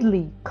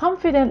boldly,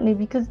 confidently,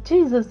 because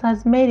Jesus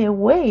has made a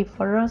way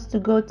for us to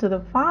go to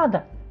the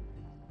Father.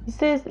 He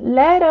says,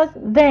 let us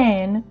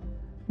then,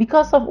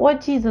 because of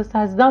what Jesus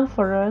has done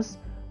for us,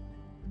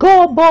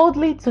 Go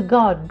boldly to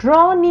God.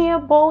 Draw near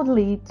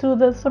boldly to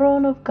the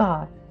throne of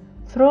God,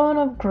 throne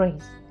of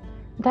grace,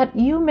 that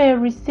you may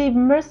receive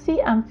mercy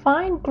and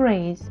find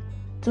grace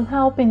to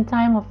help in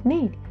time of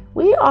need.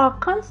 We are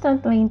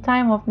constantly in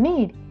time of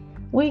need.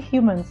 We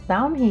humans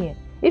down here.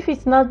 If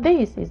it's not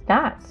this, it's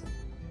that.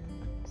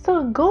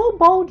 So go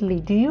boldly.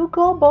 Do you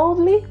go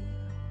boldly?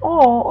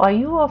 Or are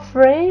you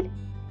afraid?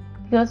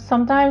 Because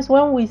sometimes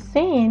when we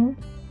sin,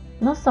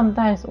 not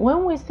sometimes,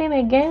 when we sin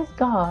against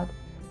God,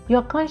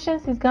 your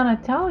conscience is going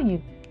to tell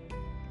you.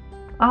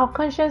 Our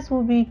conscience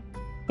will be,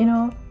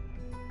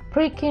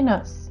 pricking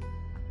us.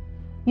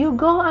 You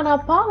go and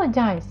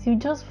apologize. You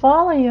just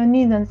fall on your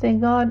knees and say,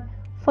 God,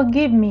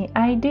 forgive me.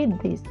 I did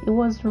this. It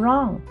was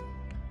wrong.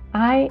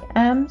 I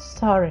am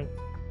sorry.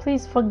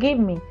 Please forgive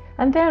me.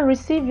 And then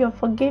receive your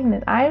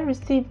forgiveness. I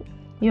receive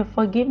your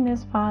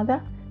forgiveness,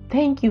 Father.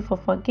 Thank you for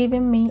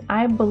forgiving me.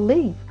 I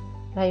believe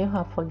that you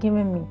have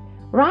forgiven me.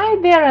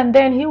 Right there and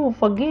then He will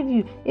forgive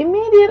you.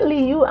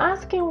 Immediately you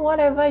ask Him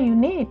whatever you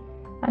need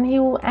and He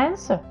will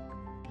answer.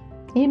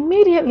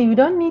 Immediately, you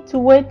don't need to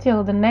wait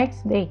till the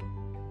next day.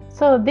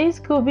 So this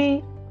could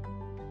be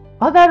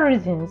other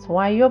reasons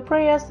why your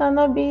prayers are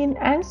not being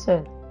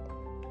answered.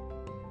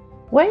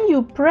 When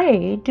you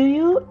pray, do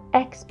you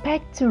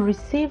expect to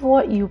receive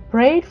what you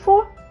prayed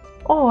for?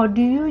 Or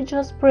do you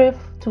just pray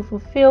to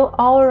fulfill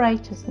all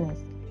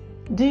righteousness?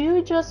 Do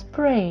you just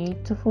pray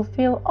to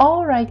fulfill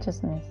all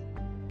righteousness?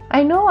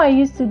 I know I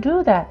used to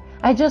do that.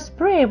 I just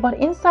pray, but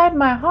inside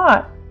my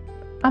heart,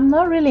 I'm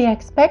not really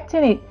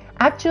expecting it.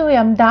 Actually,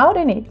 I'm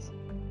doubting it.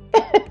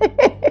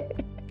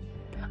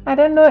 I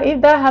don't know if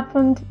that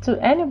happened to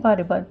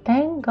anybody, but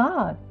thank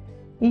God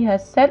He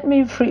has set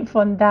me free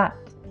from that.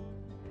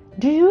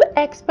 Do you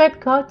expect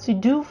God to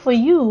do for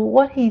you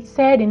what He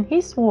said in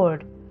His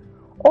Word?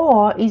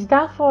 Or is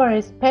that for a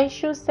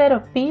special set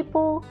of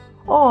people?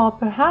 Or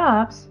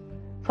perhaps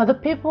for the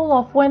people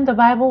of when the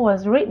Bible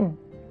was written?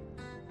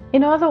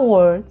 In other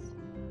words,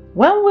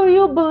 when will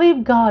you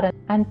believe God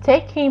and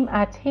take Him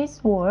at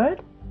His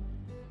Word?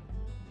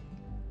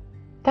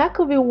 That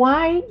could be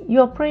why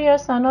your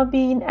prayers are not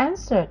being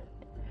answered.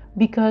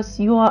 Because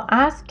you are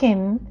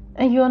asking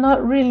and you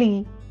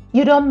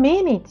don't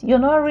mean it. You're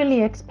not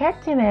really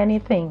expecting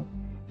anything.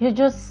 You're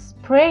just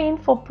praying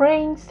for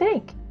praying's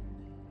sake.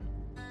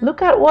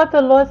 Look at what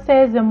the Lord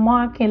says in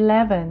Mark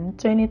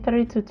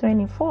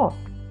 11:23-24.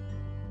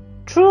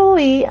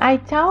 Truly, I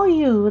tell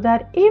you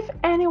that if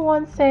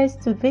anyone says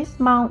to this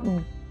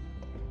mountain,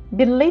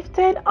 be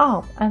lifted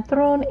up and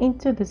thrown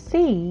into the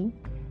sea,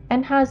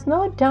 and has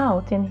no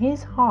doubt in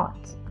his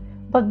heart,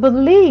 but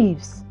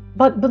believes,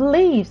 that's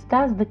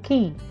the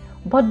key,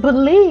 but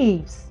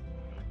believes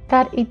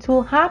that it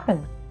will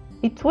happen,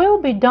 it will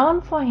be done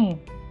for him.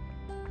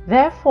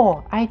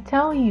 Therefore, I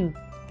tell you,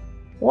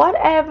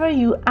 whatever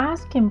you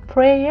ask in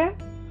prayer,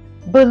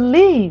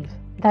 believe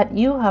that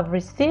you have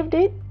received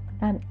it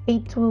and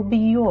it will be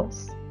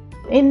yours.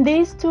 In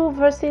these two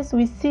verses,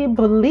 we see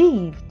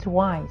believe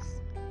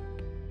twice.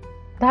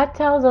 That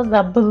tells us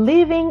that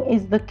believing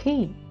is the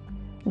key.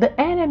 The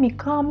enemy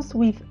comes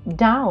with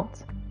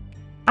doubt.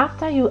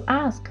 After you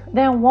ask,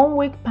 then 1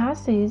 week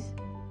passes,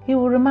 he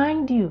will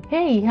remind you,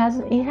 hey,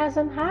 it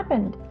hasn't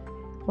happened.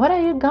 What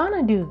are you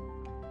gonna do?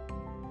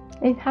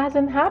 It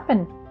hasn't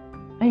happened.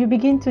 And you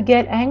begin to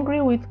get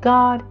angry with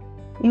God.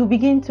 You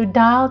begin to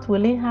doubt,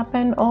 will it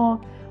happen? Or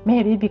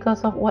maybe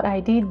because of what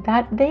I did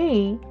that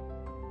day.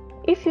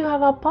 If you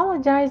have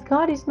apologized,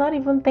 God is not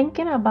even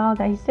thinking about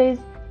that. He says,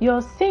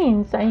 your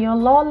sins and your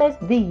lawless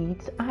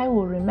deeds, I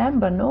will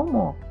remember no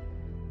more.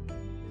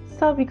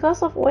 So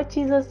because of what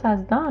Jesus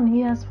has done,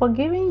 He has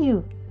forgiven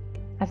you.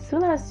 As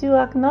soon as you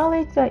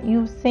acknowledge that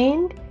you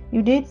sinned,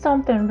 you did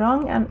something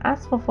wrong and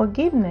ask for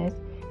forgiveness,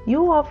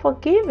 you are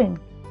forgiven.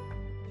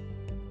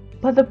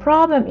 But the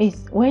problem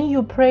is, when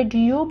you pray, do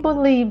you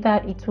believe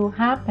that it will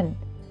happen?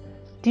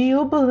 Do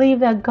you believe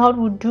that God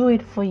will do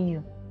it for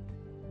you?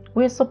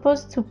 We're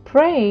supposed to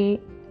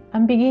pray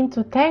and begin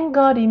to thank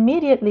God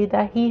immediately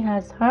that He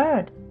has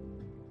heard.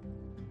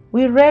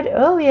 We read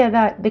earlier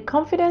that the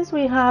confidence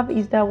we have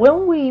is that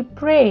when we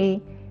pray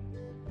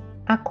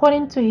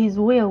according to His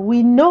will,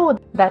 we know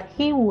that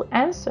He will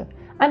answer.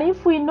 And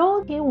if we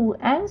know He will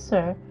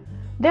answer,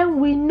 then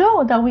we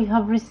know that we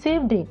have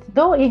received it,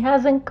 though it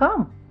hasn't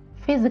come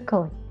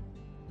physically.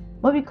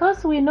 But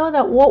because we know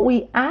that what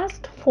we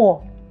asked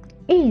for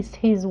is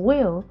His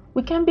will,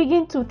 we can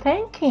begin to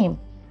thank Him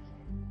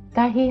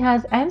that He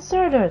has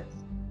answered us,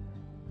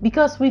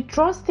 because we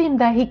trust Him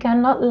that He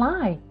cannot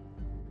lie.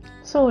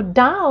 So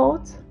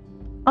doubt,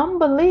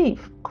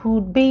 unbelief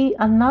could be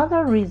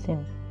another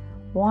reason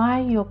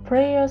why your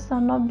prayers are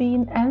not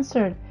being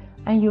answered,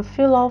 and you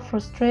feel all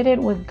frustrated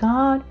with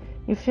God.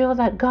 You feel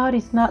that God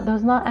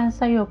does not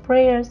answer your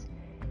prayers.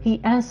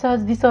 He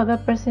answers this other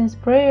person's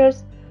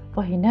prayers,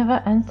 but He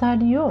never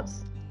answered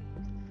yours.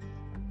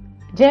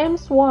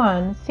 James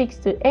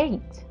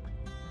 1:6-8.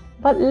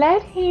 But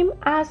let him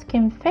ask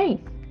in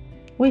faith,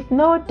 with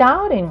no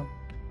doubting.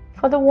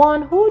 For the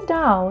one who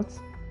doubts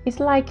is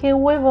like a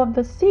wave of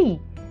the sea,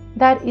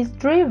 that is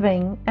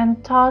driven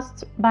and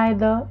tossed by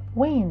the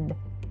wind.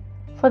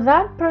 For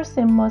that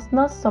person must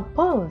not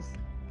suppose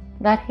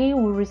that he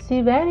will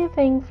receive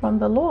anything from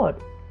the Lord.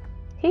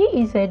 He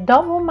is a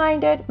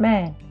double-minded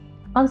man,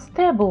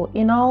 unstable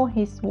in all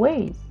his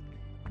ways.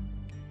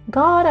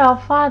 God our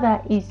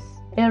Father is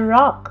a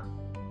rock.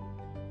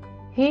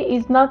 He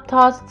is not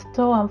tossed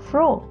to and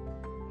fro.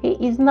 He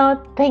is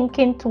not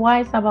thinking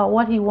twice about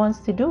what he wants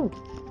to do.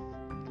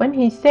 When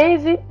he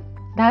says it,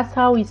 that's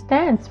how he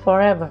stands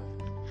forever.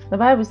 The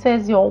Bible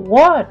says your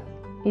word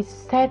is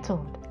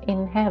settled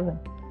in heaven.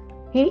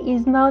 He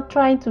is not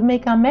trying to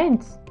make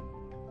amends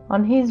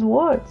on his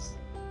words.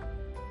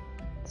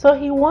 So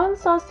he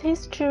wants us,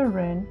 his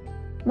children,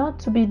 not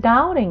to be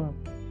doubting,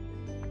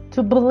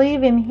 to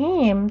believe in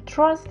him,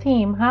 trust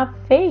him, have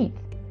faith.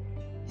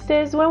 He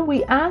says when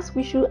we ask,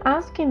 we should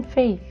ask in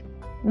faith,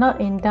 not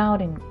in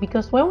doubting.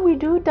 Because when we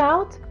do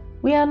doubt,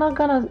 we are not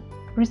going to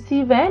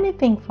receive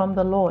anything from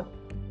the Lord.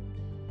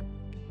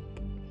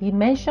 He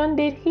mentioned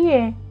it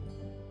here,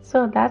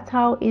 so that's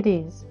how it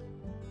is.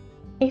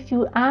 If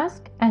you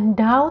ask and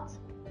doubt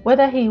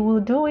whether he will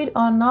do it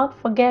or not,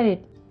 forget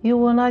it. You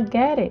will not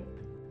get it.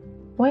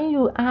 When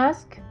you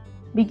ask,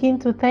 begin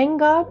to thank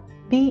God,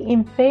 be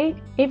in faith.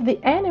 If the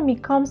enemy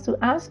comes to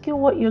ask you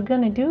what you're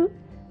going to do,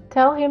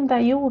 tell him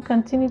that you will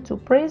continue to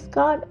praise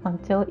God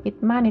until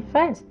it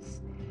manifests.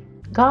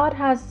 God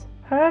has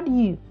heard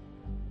you.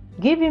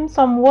 Give him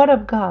some word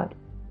of God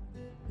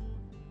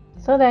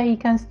so that he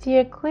can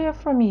steer clear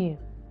from you.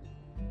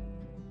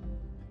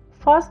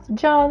 1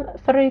 John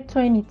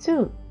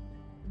 3:22.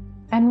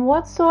 And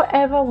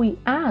whatsoever we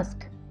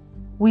ask,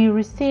 we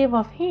receive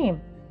of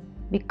him,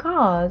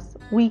 because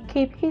we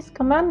keep his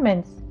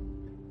commandments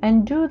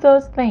and do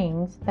those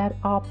things that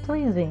are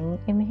pleasing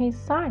in his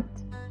sight.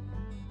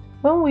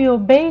 When we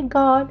obey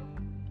God,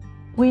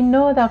 we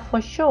know that for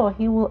sure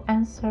he will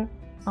answer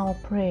our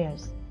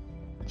prayers.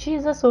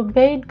 Jesus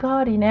obeyed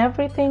God in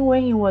everything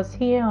when he was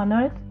here on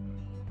earth.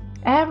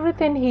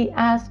 Everything he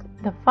asked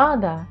the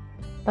Father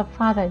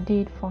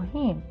did for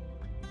him.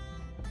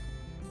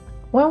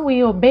 When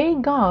we obey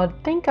God,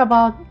 think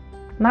about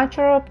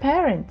natural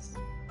parents.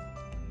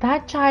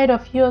 That child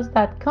of yours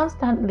that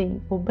constantly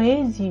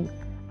obeys you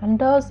and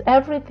does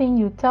everything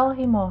you tell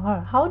him or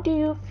her, how do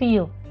you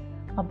feel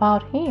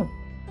about him?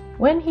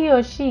 When he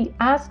or she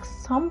asks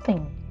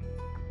something,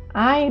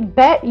 I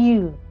bet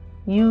you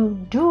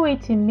do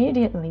it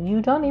immediately.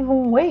 You don't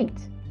even wait.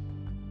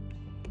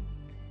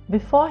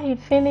 Before he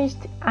finished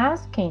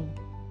asking,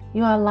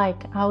 you are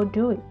like, I'll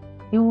do it.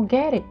 You will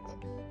get it.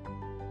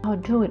 I'll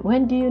do it.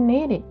 When do you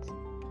need it?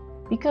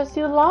 Because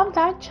you love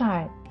that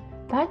child.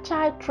 That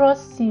child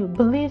trusts you,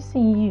 believes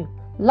in you,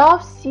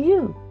 loves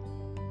you.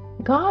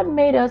 God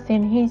made us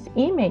in his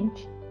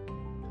image.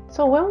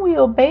 So when we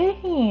obey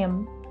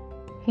him,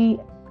 he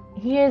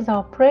hears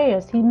our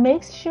prayers. He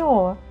makes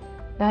sure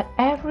that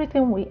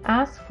everything we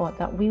ask for,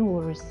 that we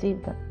will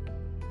receive them.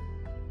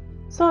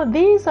 So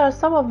these are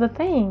some of the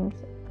things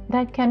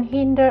that can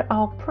hinder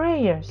our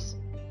prayers.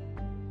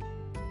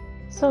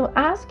 So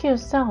ask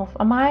yourself,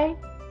 am I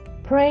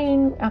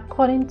praying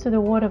according to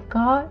the Word of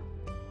God?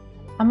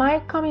 Am I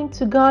coming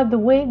to God the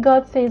way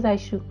God says I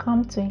should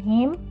come to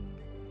him?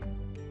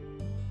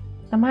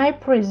 Am I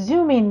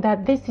presuming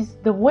that this is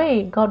the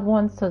way God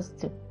wants us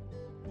to?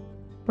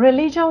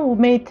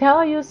 Religion may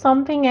tell you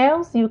something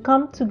else. You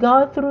come to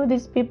God through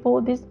these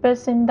people, this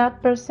person,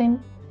 that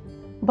person.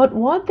 But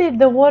what did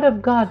the Word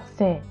of God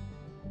say?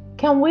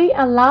 Can we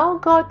allow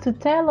God to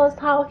tell us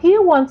how he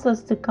wants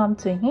us to come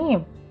to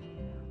him,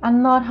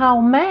 and not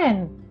how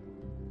man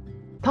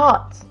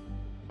thought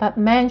that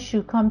man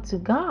should come to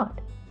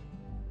God?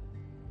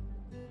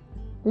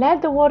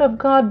 Let the Word of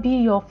God be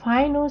your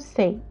final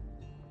say.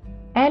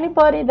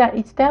 Anybody that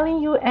is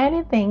telling you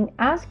anything,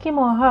 ask him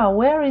or her,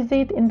 where is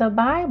it in the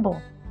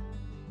Bible?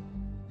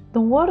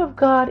 The Word of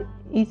God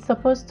is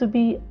supposed to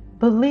be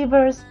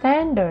believer's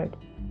standard.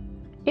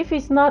 If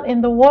it's not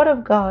in the Word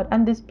of God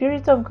and the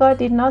Spirit of God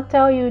did not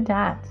tell you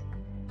that,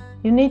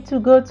 you need to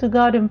go to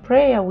God in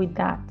prayer with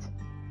that.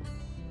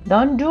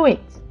 Don't do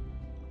it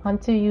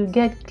until you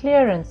get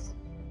clearance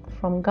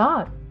from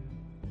God.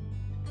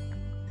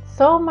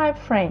 So, my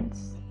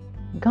friends,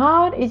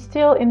 God is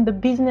still in the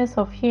business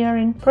of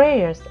hearing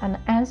prayers and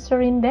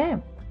answering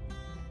them.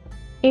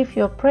 If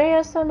your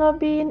prayers are not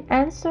being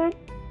answered,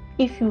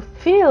 if you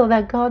feel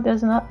that God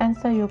does not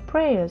answer your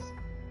prayers,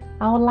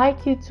 I would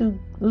like you to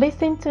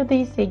listen to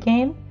this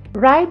again.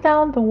 Write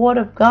down the Word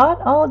of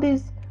God, all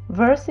these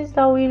verses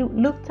that we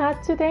looked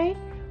at today.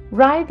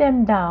 Write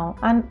them down,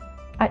 and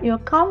at your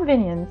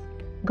convenience,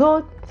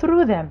 go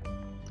through them.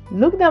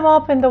 Look them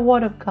up in the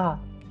Word of God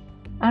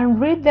and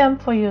read them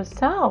for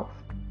yourself.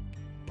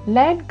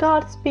 Let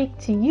God speak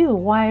to you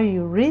while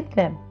you read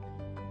them,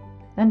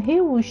 and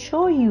he will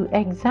show you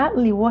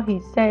exactly what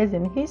he says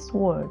in his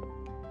Word.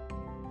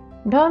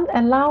 Don't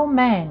allow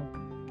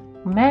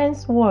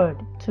man's word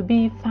to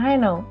be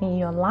final in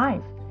your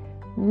life.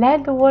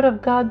 Let the Word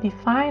of God be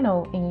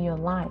final in your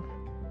life,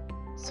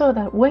 so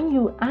that when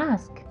you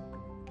ask,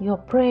 your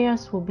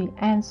prayers will be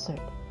answered.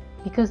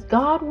 because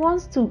God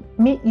wants to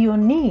meet your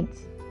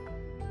needs.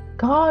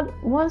 God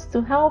wants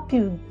to help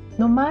you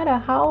no matter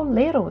how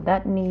little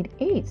that need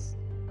is.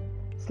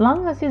 As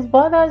long as it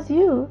bothers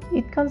you,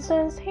 it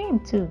concerns Him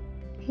too.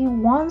 He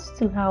wants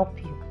to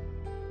help you.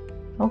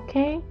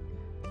 Okay?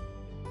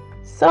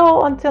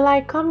 So until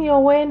I come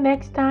your way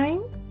next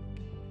time,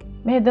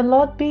 may the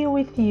Lord be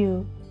with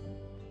you,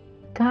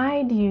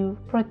 guide you,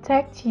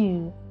 protect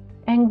you,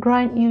 and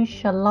grant you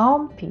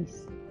shalom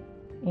peace.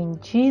 In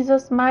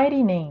Jesus'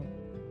 mighty name,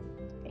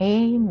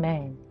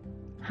 amen.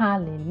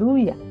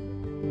 Hallelujah.